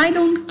 Maybe I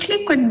don't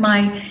click with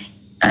my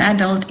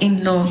adult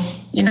in-law,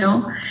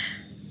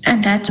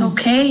 and that's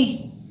okay.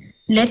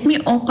 Let me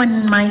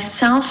open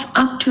myself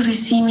up to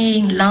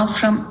receiving love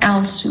from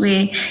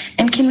elsewhere.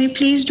 And can we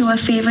please do a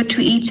favor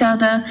to each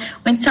other?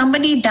 When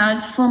somebody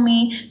does for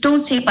me,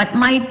 don't say, but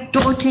my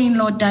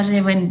daughter-in-law doesn't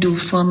even do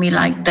for me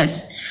like this.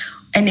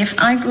 And if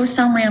I go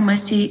somewhere, I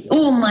must say,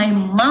 oh, my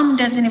mom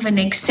doesn't even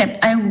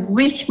accept. I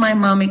wish my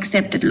mom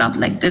accepted love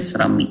like this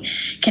from me.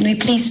 Can we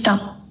please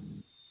stop?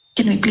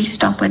 Can we please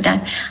stop with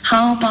that?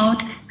 How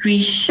about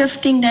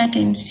reshifting that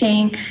and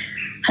saying,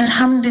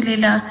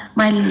 Alhamdulillah,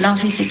 my love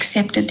is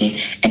accepted there,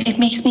 and it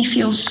makes me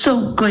feel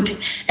so good,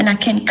 and I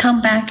can come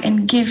back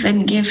and give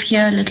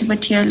here, a little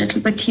bit here, a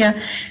little bit here,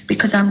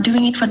 because I'm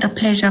doing it for the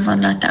pleasure of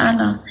Allah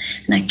Ta'ala,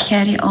 and I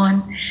carry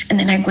on, and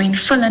then I go and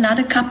fill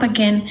another cup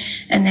again,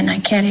 and then I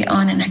carry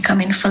on, and I come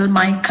and fill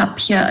my cup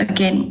here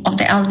again of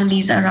the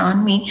elderlies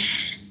around me,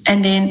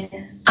 and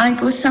then I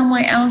go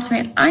somewhere else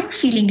where I'm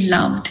feeling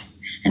loved,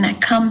 and I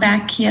come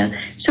back here.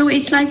 So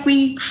it's like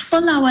we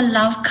fill our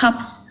love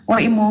cups or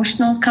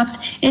emotional cups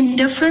in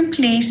different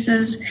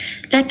places.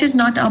 Let us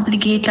not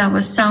obligate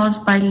ourselves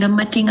by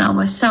limiting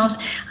ourselves.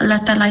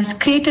 Allah Ta'ala has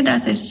created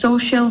us as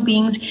social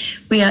beings.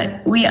 We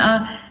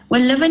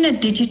live in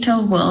a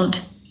digital world.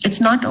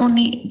 It's not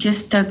only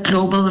just a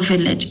global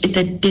village, it's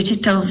a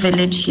digital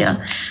village here.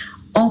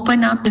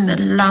 Open up the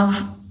love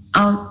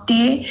out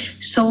there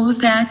so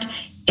that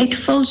it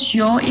fills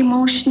your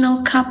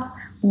emotional cup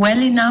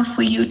well enough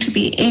for you to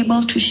be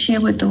able to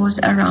share with those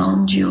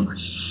around you,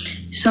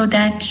 so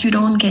that you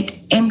don't get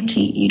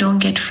empty, you don't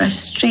get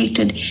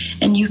frustrated,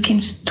 and you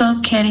can still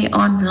carry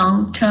on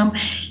long term,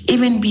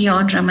 even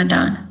beyond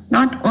Ramadan.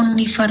 Not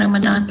only for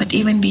Ramadan, but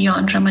even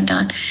beyond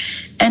Ramadan.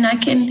 And I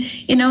can,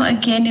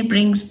 again, it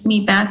brings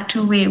me back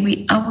to where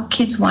our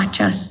kids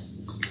watch us.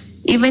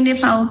 Even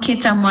if our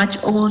kids are much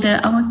older,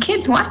 our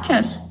kids watch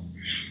us.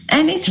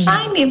 And it's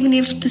fine even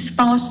if the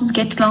spouses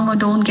get along or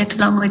don't get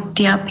along with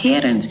their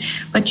parents,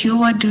 but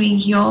you are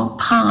doing your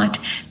part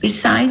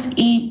besides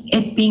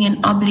it being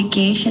an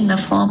obligation in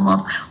the form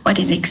of what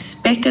is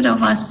expected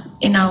of us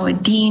in our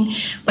deen,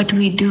 but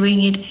we're doing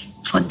it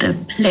for the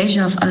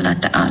pleasure of Allah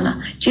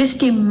Ta'ala.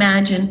 Just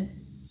imagine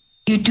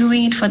you're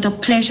doing it for the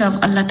pleasure of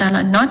Allah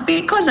Ta'ala, not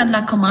because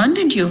Allah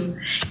commanded you.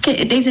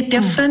 There's a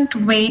different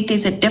way,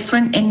 there's a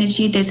different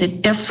energy, there's a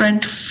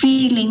different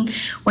feeling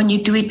when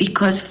you do it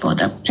because for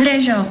the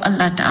pleasure of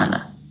Allah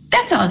Ta'ala.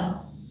 That's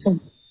all.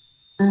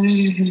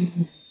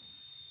 Mm-hmm.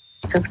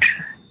 So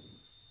true.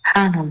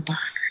 SubhanAllah.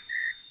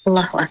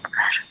 Allahu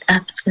Akbar.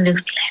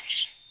 Absolutely.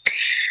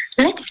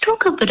 Let's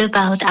talk a bit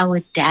about our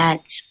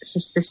dads,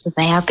 Sister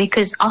Subaya,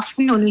 because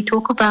often when we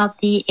talk about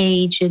the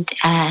aged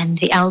and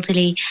the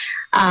elderly,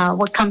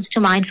 what comes to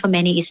mind for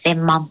many is their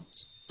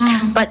mums.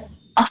 But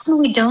often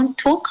we don't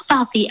talk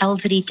about the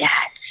elderly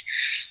dads.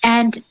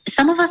 And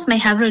some of us may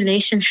have a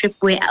relationship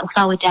with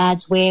our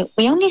dads where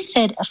we only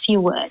said a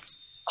few words.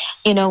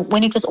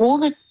 When it was all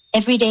the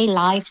everyday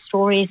life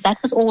stories, that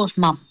was all of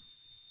mum.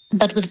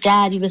 But with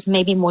dad, it was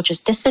maybe more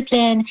just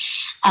discipline.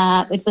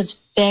 It was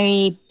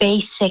very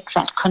basic,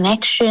 that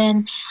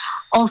connection.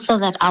 Also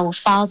that our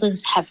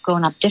fathers have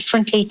grown up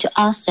differently to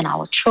us and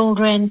our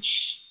children.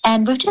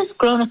 And we've just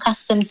grown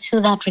accustomed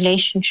to that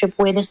relationship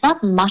where there's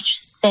not much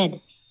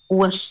said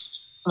with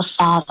the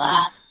father.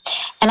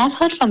 And I've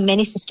heard from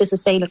many sisters who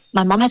say, look,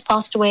 my mom has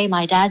passed away,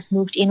 my dad's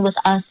moved in with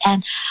us,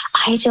 and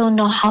I don't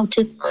know how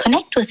to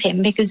connect with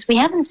him because we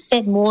haven't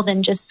said more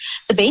than just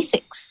the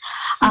basics.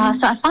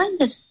 So I find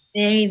this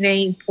very,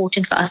 very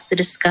important for us to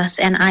discuss,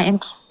 and I am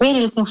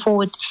really looking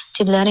forward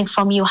to learning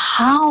from you.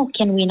 How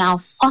can we now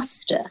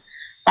foster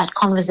that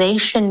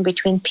conversation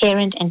between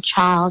parent and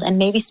child, and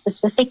maybe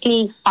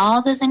specifically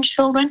fathers and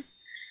children,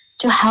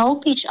 to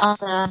help each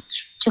other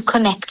to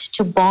connect,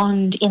 to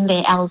bond in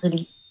their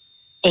elderly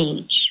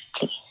age,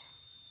 please?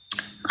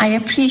 I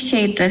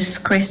appreciate this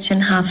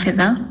question,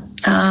 Hafida.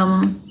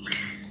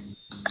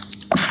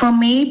 For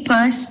me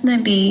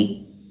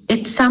personally,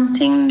 it's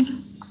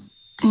something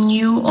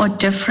new or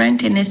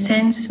different in a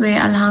sense where,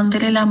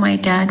 alhamdulillah, my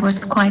dad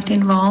was quite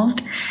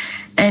involved,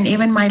 and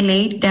even my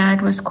late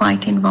dad was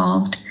quite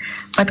involved.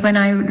 But when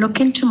I look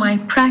into my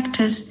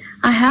practice,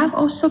 I have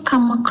also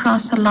come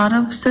across a lot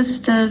of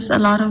sisters, a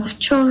lot of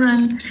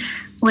children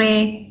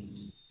where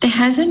there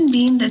hasn't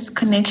been this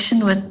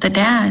connection with the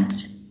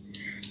dads.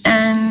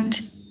 And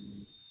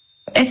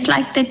it's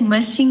like that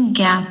missing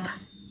gap.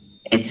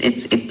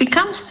 It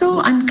becomes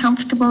so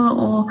uncomfortable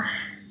or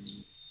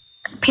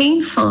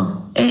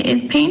painful.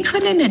 It's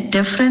painful in a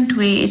different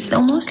way. It's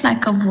almost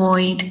like a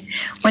void.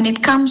 When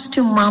it comes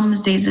to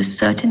moms, there's a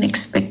certain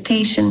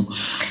expectation.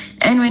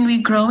 And when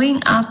we're growing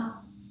up,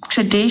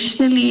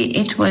 traditionally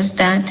it was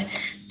that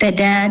the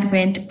dad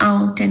went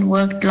out and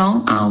worked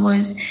long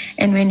hours,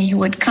 and when he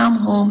would come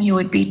home, he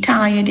would be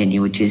tired and he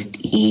would just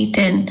eat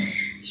and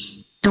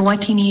do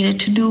what he needed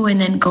to do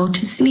and then go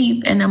to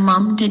sleep, and a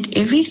mom did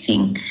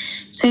everything.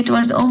 So it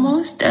was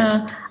almost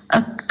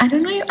I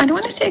don't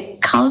want to say a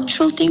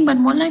cultural thing, but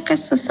more like a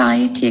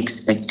society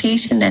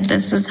expectation that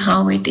this is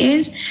how it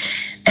is.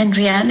 And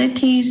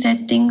reality is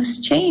that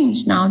things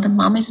change now. The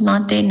mom is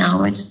not there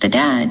now, it's the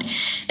dad.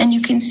 And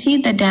you can see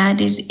the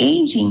dad is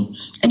aging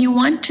and you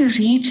want to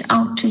reach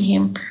out to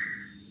him.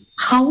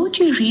 How would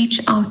you reach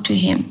out to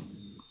him?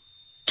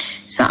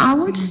 So I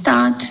would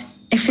start,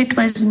 if it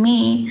was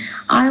me,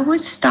 I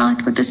would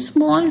start with the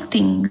small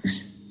things.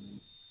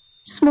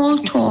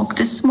 Small talk,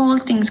 the small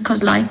things,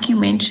 because like you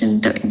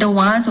mentioned, there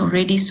was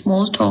already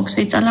small talk.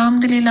 So it's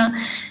alhamdulillah,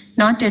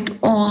 not at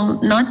all,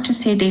 not to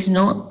say there's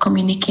no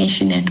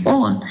communication at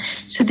all.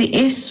 So there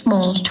is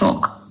small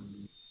talk.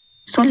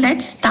 So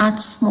let's start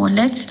small.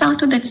 Let's start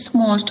with that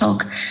small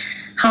talk.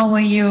 How are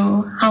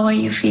you? How are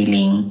you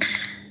feeling?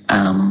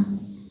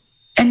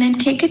 And then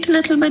take it a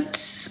little bit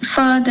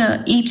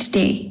further each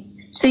day.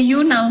 So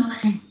you now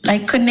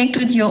like connect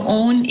with your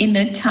own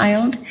inner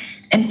child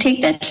and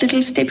take that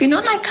little step. You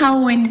know, like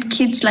how when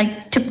kids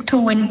like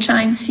tiptoe and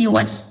try and see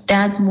what's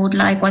dad's mood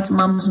like, what's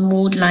mom's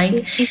mood like,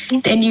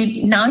 then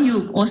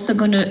you're also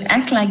going to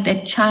act like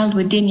that child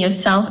within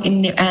yourself,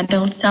 in the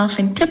adult self,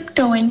 and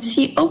tiptoe and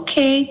see,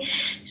 okay,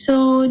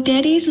 so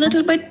daddy's a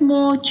little bit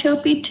more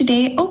chirpy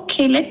today.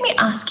 Okay, let me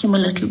ask him a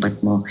little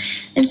bit more.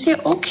 And say,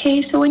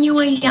 okay, so when you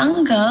were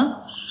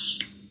younger,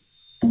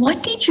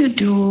 what did you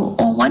do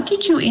or what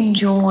did you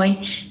enjoy?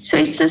 So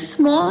it's the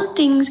small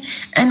things.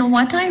 And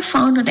what I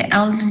found with the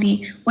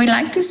elderly, we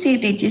like to say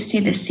they just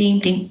say the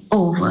same thing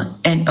over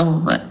and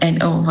over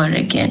and over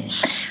again.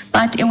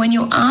 But when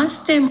you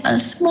ask them a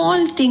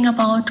small thing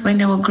about when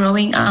they were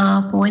growing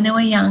up or when they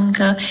were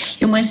younger,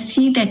 you must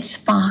see that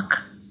spark.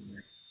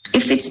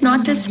 If it's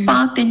not a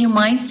spark, then you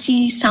might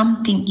see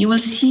something. You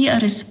will see a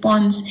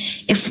response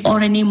or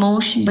an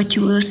emotion, but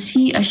you will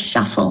see a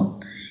shuffle.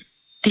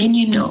 Then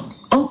you know,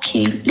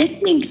 okay,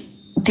 let me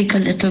dig a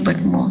little bit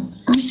more.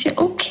 And you say,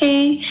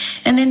 okay.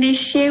 And then they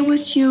share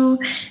with you.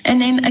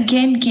 And then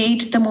again,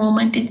 gauge the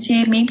moment and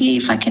say, maybe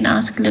if I can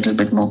ask a little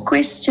bit more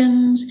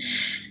questions.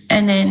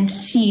 And then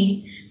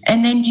see.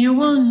 And then you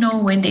will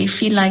know when they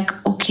feel like,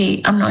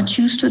 okay, I'm not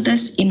used to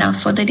this,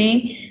 enough for the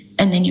day.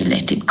 And then you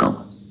let it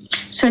go.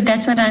 So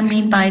that's what I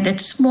mean by that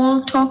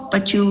small talk,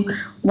 but you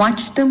watch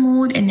the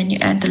mood and then you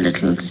add the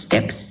little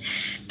steps.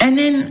 And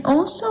then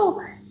also,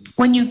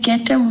 when you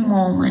get a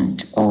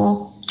moment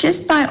or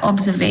just by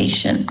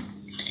observation,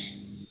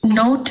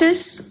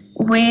 notice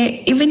where,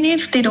 even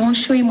if they don't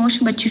show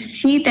emotion, but you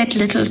see that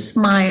little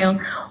smile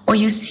or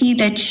you see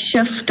that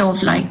shift of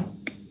like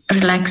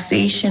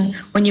relaxation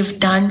when you've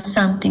done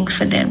something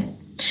for them.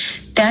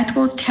 That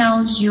will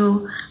tell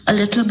you a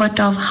little bit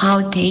of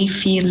how they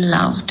feel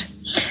loved.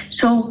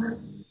 So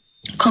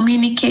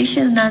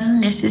communication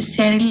doesn't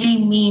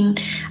necessarily mean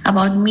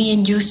about me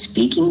and you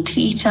speaking to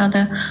each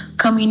other.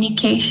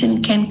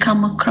 Communication can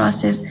come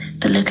across as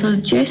the little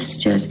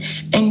gestures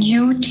and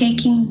you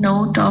taking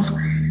note of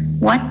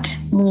what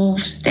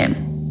moves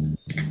them,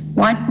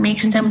 what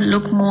makes them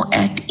look more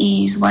at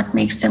ease, what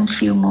makes them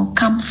feel more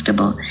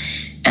comfortable.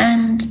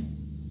 And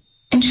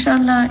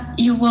inshallah,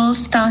 you will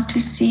start to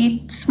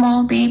see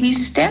small baby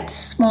steps,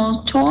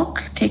 small talk,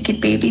 take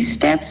it baby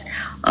steps,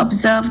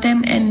 observe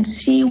them and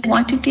see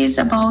what it is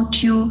about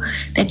you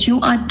that you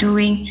are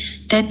doing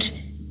that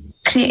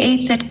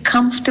creates that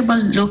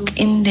comfortable look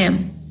in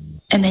them.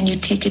 And then you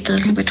take it a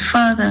little bit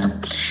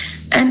further.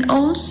 And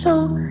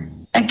also,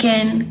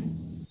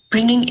 again,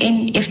 bringing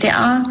in, if there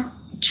are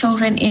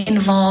children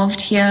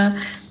involved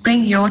here,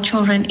 bring your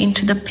children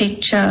into the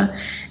picture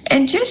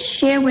and just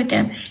share with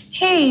them,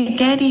 hey,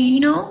 daddy, you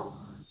know,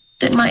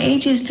 that my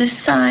age is this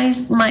size,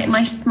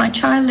 my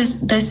child is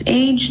this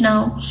age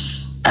now,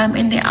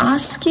 and they're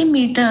asking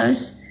me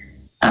this.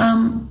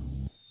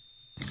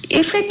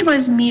 If it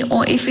was me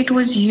or if it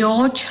was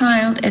your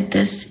child at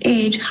this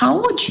age, how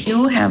would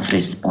you have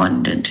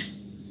responded?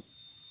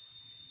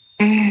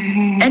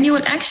 And you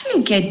will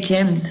actually get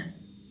gems.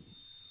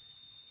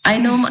 I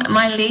know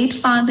my late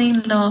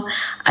father-in-law,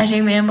 I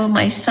remember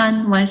my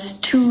son was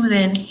 2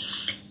 then,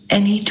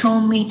 and he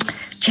told me,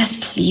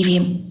 just leave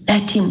him,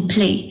 let him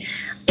play.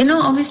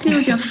 Obviously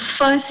with your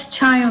first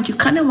child, you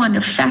kind of want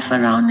to faff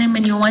around them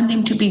and you want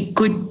them to be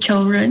good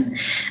children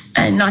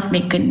and not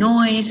make a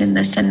noise and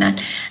this and that.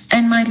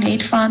 And my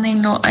late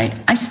father-in-law,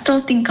 I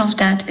still think of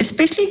that,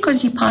 especially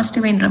because he passed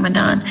away in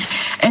Ramadan.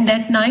 And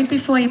that night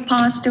before he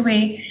passed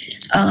away,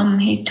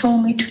 he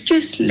told me to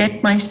just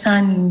let my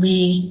son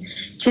be,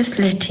 just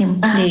let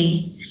him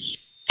play.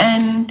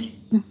 And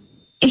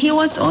he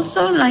was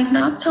also like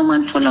not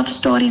someone full of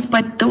stories,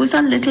 but those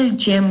are little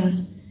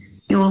gems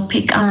you will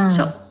pick up.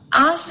 So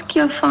ask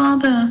your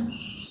father,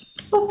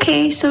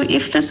 okay, so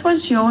if this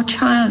was your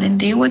child and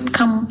they would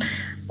come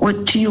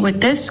to you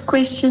with this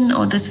question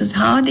or this is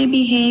how they're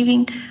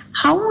behaving,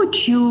 how would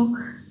you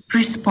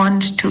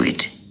respond to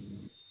it?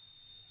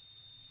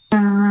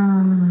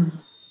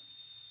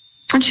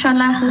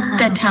 Inshallah, I hope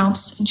that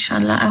helps.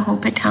 Inshallah, I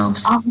hope it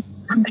helps.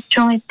 I'm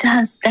sure it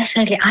does,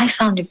 definitely. I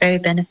found it very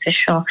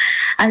beneficial.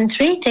 And it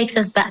really takes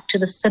us back to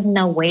the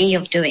Sunnah way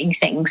of doing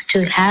things,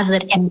 to have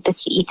that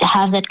empathy, to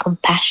have that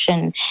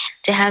compassion,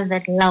 to have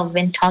that love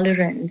and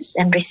tolerance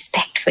and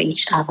respect for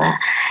each other.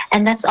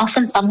 And that's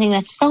often something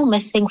that's so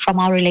missing from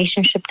our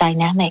relationship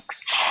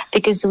dynamics,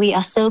 because we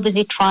are so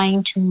busy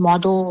trying to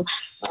model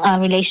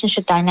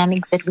relationship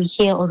dynamics that we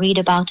hear or read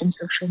about in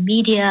social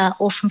media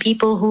or from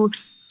people who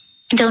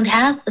don't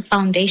have the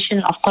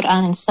foundation of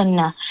Quran and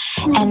Sunnah.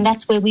 And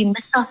that's where we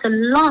miss out a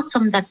lot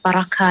on that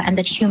barakah and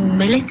that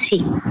humility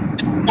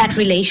that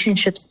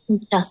relationships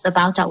teach us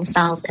about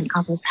ourselves and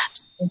others.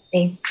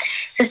 Absolutely.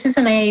 Sister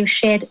Sumaya, you've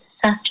shared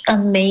such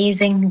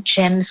amazing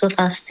gems with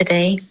us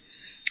today.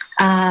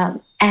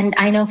 And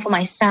I know for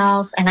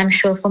myself, and I'm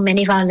sure for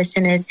many of our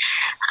listeners,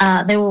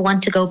 they will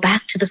want to go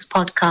back to this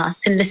podcast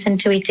and listen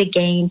to it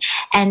again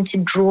and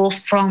to draw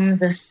from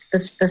this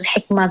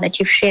hikmah that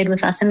you've shared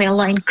with us. And may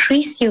Allah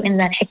increase you in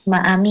that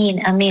hikmah.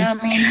 Ameen, ameen.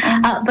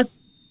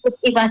 But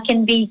if I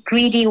can be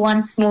greedy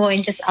once more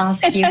and just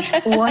ask you,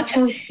 what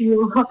would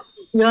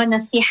your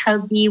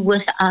nasiha be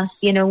with us?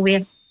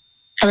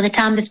 By the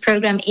time this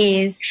program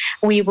is,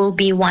 we will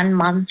be 1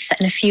 month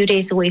and a few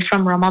days away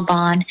from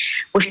Ramadan.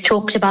 We've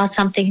talked about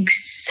something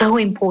so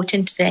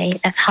important today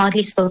that's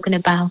hardly spoken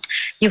about.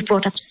 You've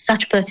brought up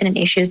such pertinent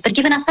issues, but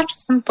given us such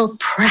simple,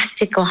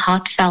 practical,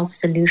 heartfelt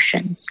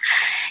solutions.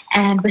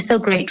 And we're so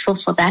grateful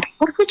for that.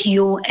 What would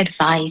your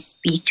advice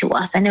be to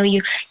us? I know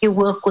you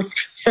work with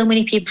so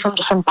many people from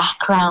different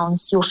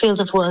backgrounds. Your field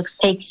of work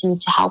takes you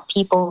to help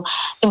people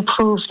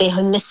improve their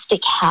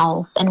holistic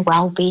health and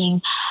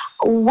well-being.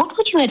 What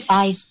would your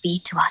advice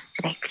be to us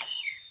today,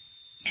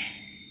 please?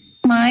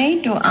 My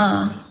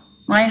dua,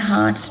 my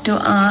heart's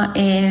dua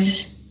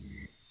is,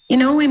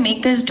 we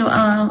make this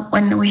dua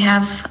when we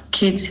have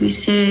kids. We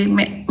say,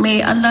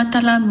 may Allah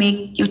Ta'ala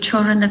make your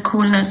children the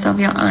coolness of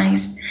your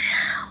eyes.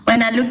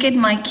 When I look at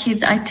my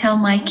kids, I tell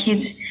my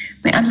kids,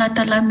 may Allah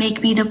Ta'ala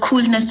make me the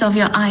coolness of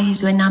your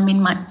eyes when I'm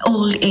in my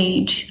old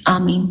age.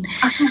 Ameen.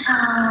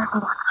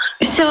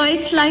 So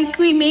it's like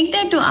we make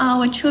that dua,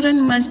 our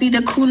children must be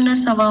the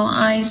coolness of our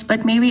eyes,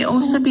 but may we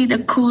also be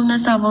the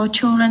coolness of our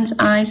children's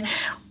eyes.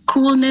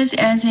 Coolness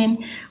as in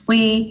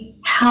we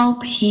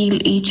help heal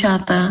each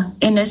other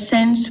in a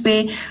sense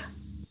where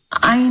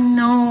I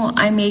know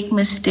I make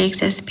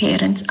mistakes as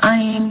parents.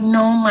 I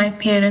know my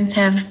parents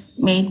have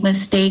made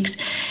mistakes.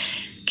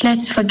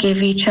 Let's forgive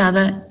each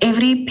other.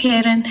 Every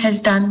parent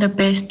has done the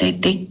best that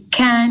they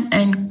can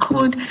and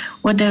could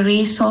with the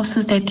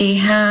resources that they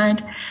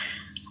had.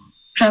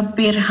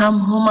 Rabbir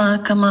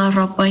hamhuma kama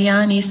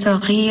rabbayani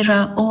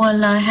saghira. Oh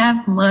Allah,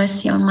 have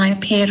mercy on my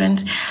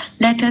parents.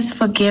 Let us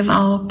forgive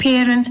our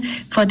parents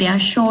for their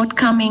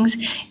shortcomings.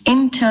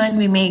 In turn,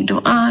 we make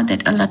dua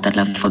that Allah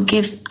Ta'ala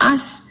forgives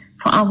us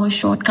for our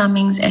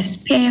shortcomings as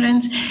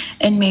parents,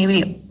 and may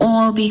we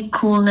all be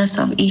coolness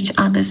of each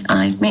other's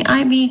eyes. May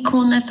I be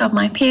coolness of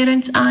my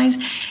parents' eyes.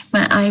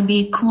 May I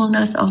be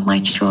coolness of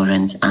my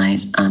children's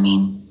eyes.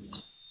 Ameen.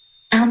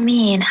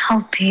 Ameen.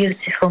 How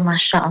beautiful,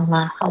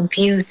 mashallah. How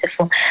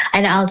beautiful.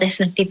 And I'll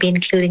definitely be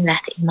including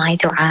that in my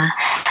dua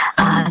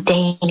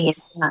daily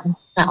as well,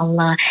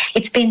 inshallah.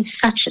 It's been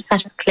such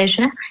a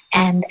pleasure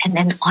and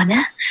an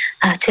honor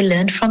to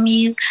learn from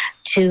you,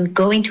 to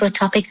go into a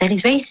topic that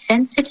is very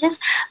sensitive,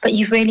 but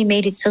you've really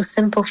made it so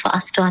simple for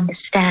us to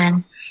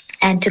understand,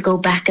 and to go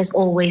back as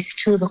always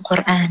to the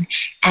Quran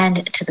and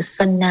to the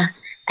Sunnah.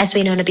 As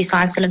we know, Nabi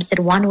Sallallahu Alaihi Wasallam said,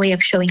 one way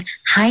of showing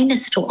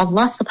highness to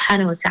Allah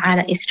Subhanahu Wa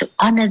Ta'ala is to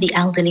honor the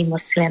elderly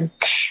Muslim.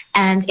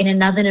 And in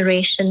another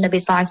narration,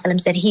 Nabi Sallallahu Alaihi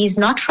Wasallam said, he is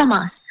not from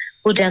us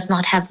who does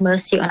not have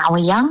mercy on our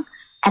young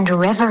and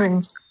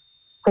reverence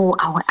for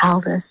our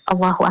elders.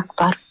 Allahu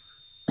Akbar.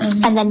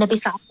 Mm-hmm. And then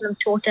Nabi Sallallahu Alaihi Wasallam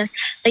taught us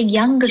the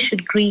younger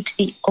should greet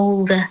the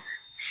older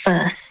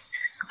first.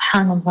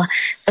 Subhanallah.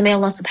 So may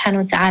Allah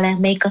Subhanahu Wa Ta'ala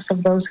make us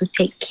of those who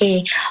take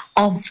care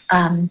of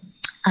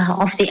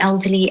the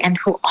elderly and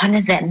who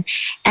honor them.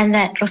 And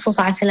that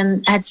Rasulullah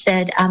ﷺ had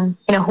said,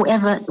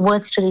 whoever,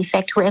 words to the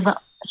effect, whoever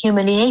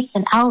humiliates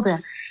an elder,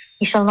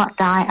 he shall not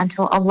die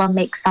until Allah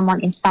makes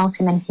someone insult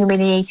him and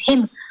humiliate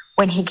him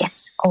when he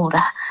gets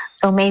older.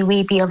 So may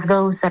we be of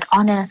those that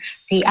honor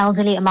the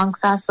elderly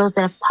amongst us, those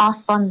that have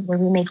passed on, where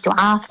we make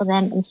dua for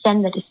them and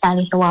send the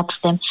risali thawab for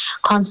them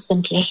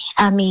constantly.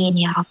 Ameen,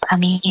 Ya Rab,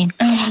 Ameen.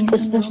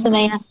 Sister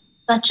Sumaya,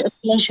 such a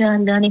pleasure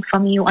learning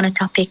from you on a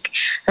topic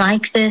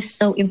like this,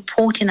 so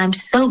important. I'm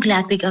so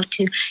glad we got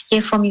to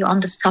hear from you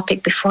on this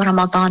topic before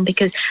Ramadan,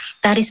 because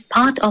that is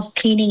part of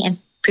cleaning and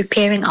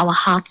preparing our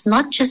hearts,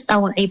 not just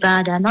our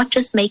ibadah, not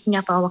just making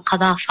up our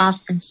qada,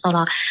 fast and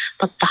salah,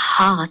 but the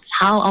hearts.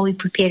 How are we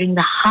preparing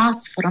the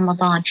hearts for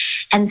Ramadan?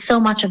 And so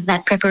much of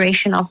that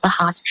preparation of the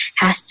hearts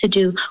has to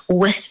do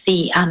with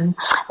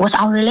with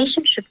our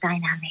relationship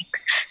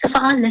dynamics. So for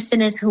our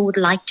listeners who would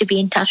like to be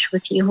in touch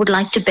with you, who would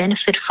like to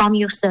benefit from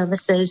your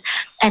services,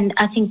 and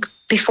I think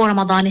before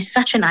Ramadan is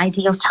such an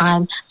ideal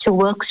time to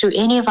work through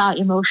any of our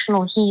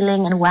emotional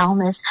healing and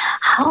wellness,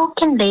 how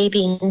can they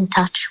be in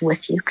touch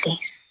with you,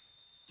 please?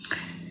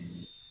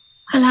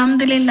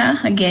 Alhamdulillah,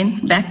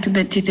 again, back to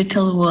the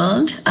digital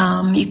world.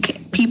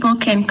 People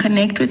can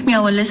connect with me.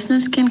 Our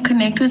listeners can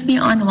connect with me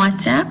on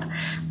WhatsApp.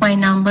 My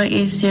number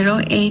is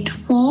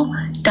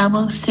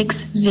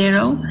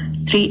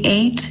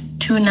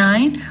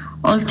 084-660-3829.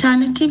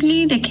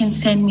 Alternatively, they can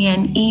send me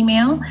an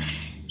email,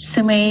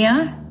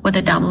 Sumaya with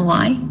a double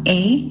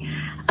Y-A.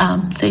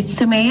 So it's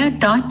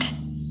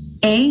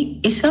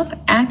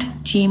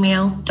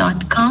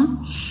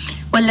sumaya.aisop@gmail.com.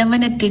 We live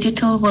in a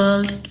digital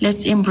world.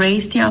 Let's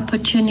embrace the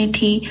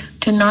opportunity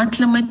to not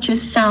limit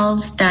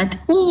yourselves that,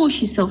 oh,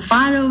 she's so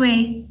far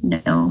away.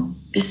 No.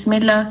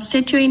 Bismillah.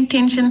 Set your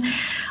intention.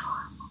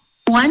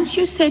 Once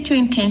you set your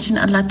intention,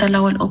 Allah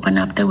Ta'ala will open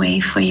up the way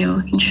for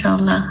you,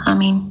 inshallah.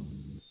 Ameen.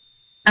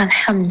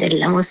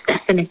 Alhamdulillah, most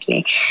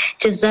definitely.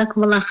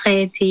 Jazakumullah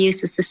khair to you,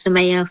 Sister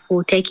Sumaya,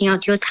 for taking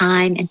out your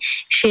time and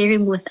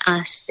sharing with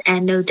us.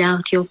 And no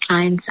doubt your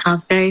clients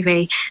are very,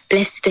 very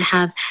blessed to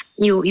have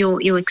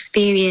your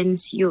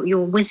experience,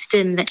 your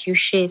wisdom that you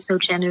share so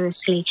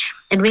generously,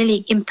 and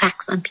really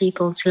impacts on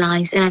people's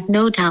lives. And I've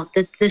no doubt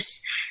that this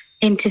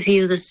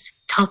interview, this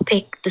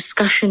topic,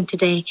 discussion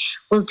today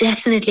will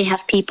definitely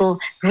have people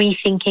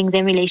rethinking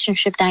their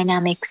relationship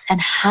dynamics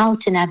and how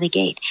to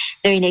navigate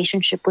their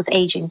relationship with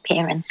aging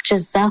parents.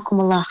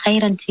 Jazakumullah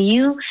khairan to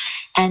you,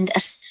 and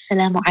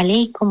assalamu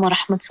alaikum wa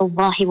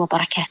rahmatullahi wa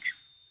barakatuh.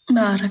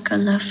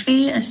 Barakallah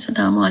fi.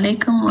 Assalamu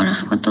alaikum wa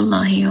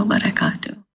rahmatullahi wa barakatuh.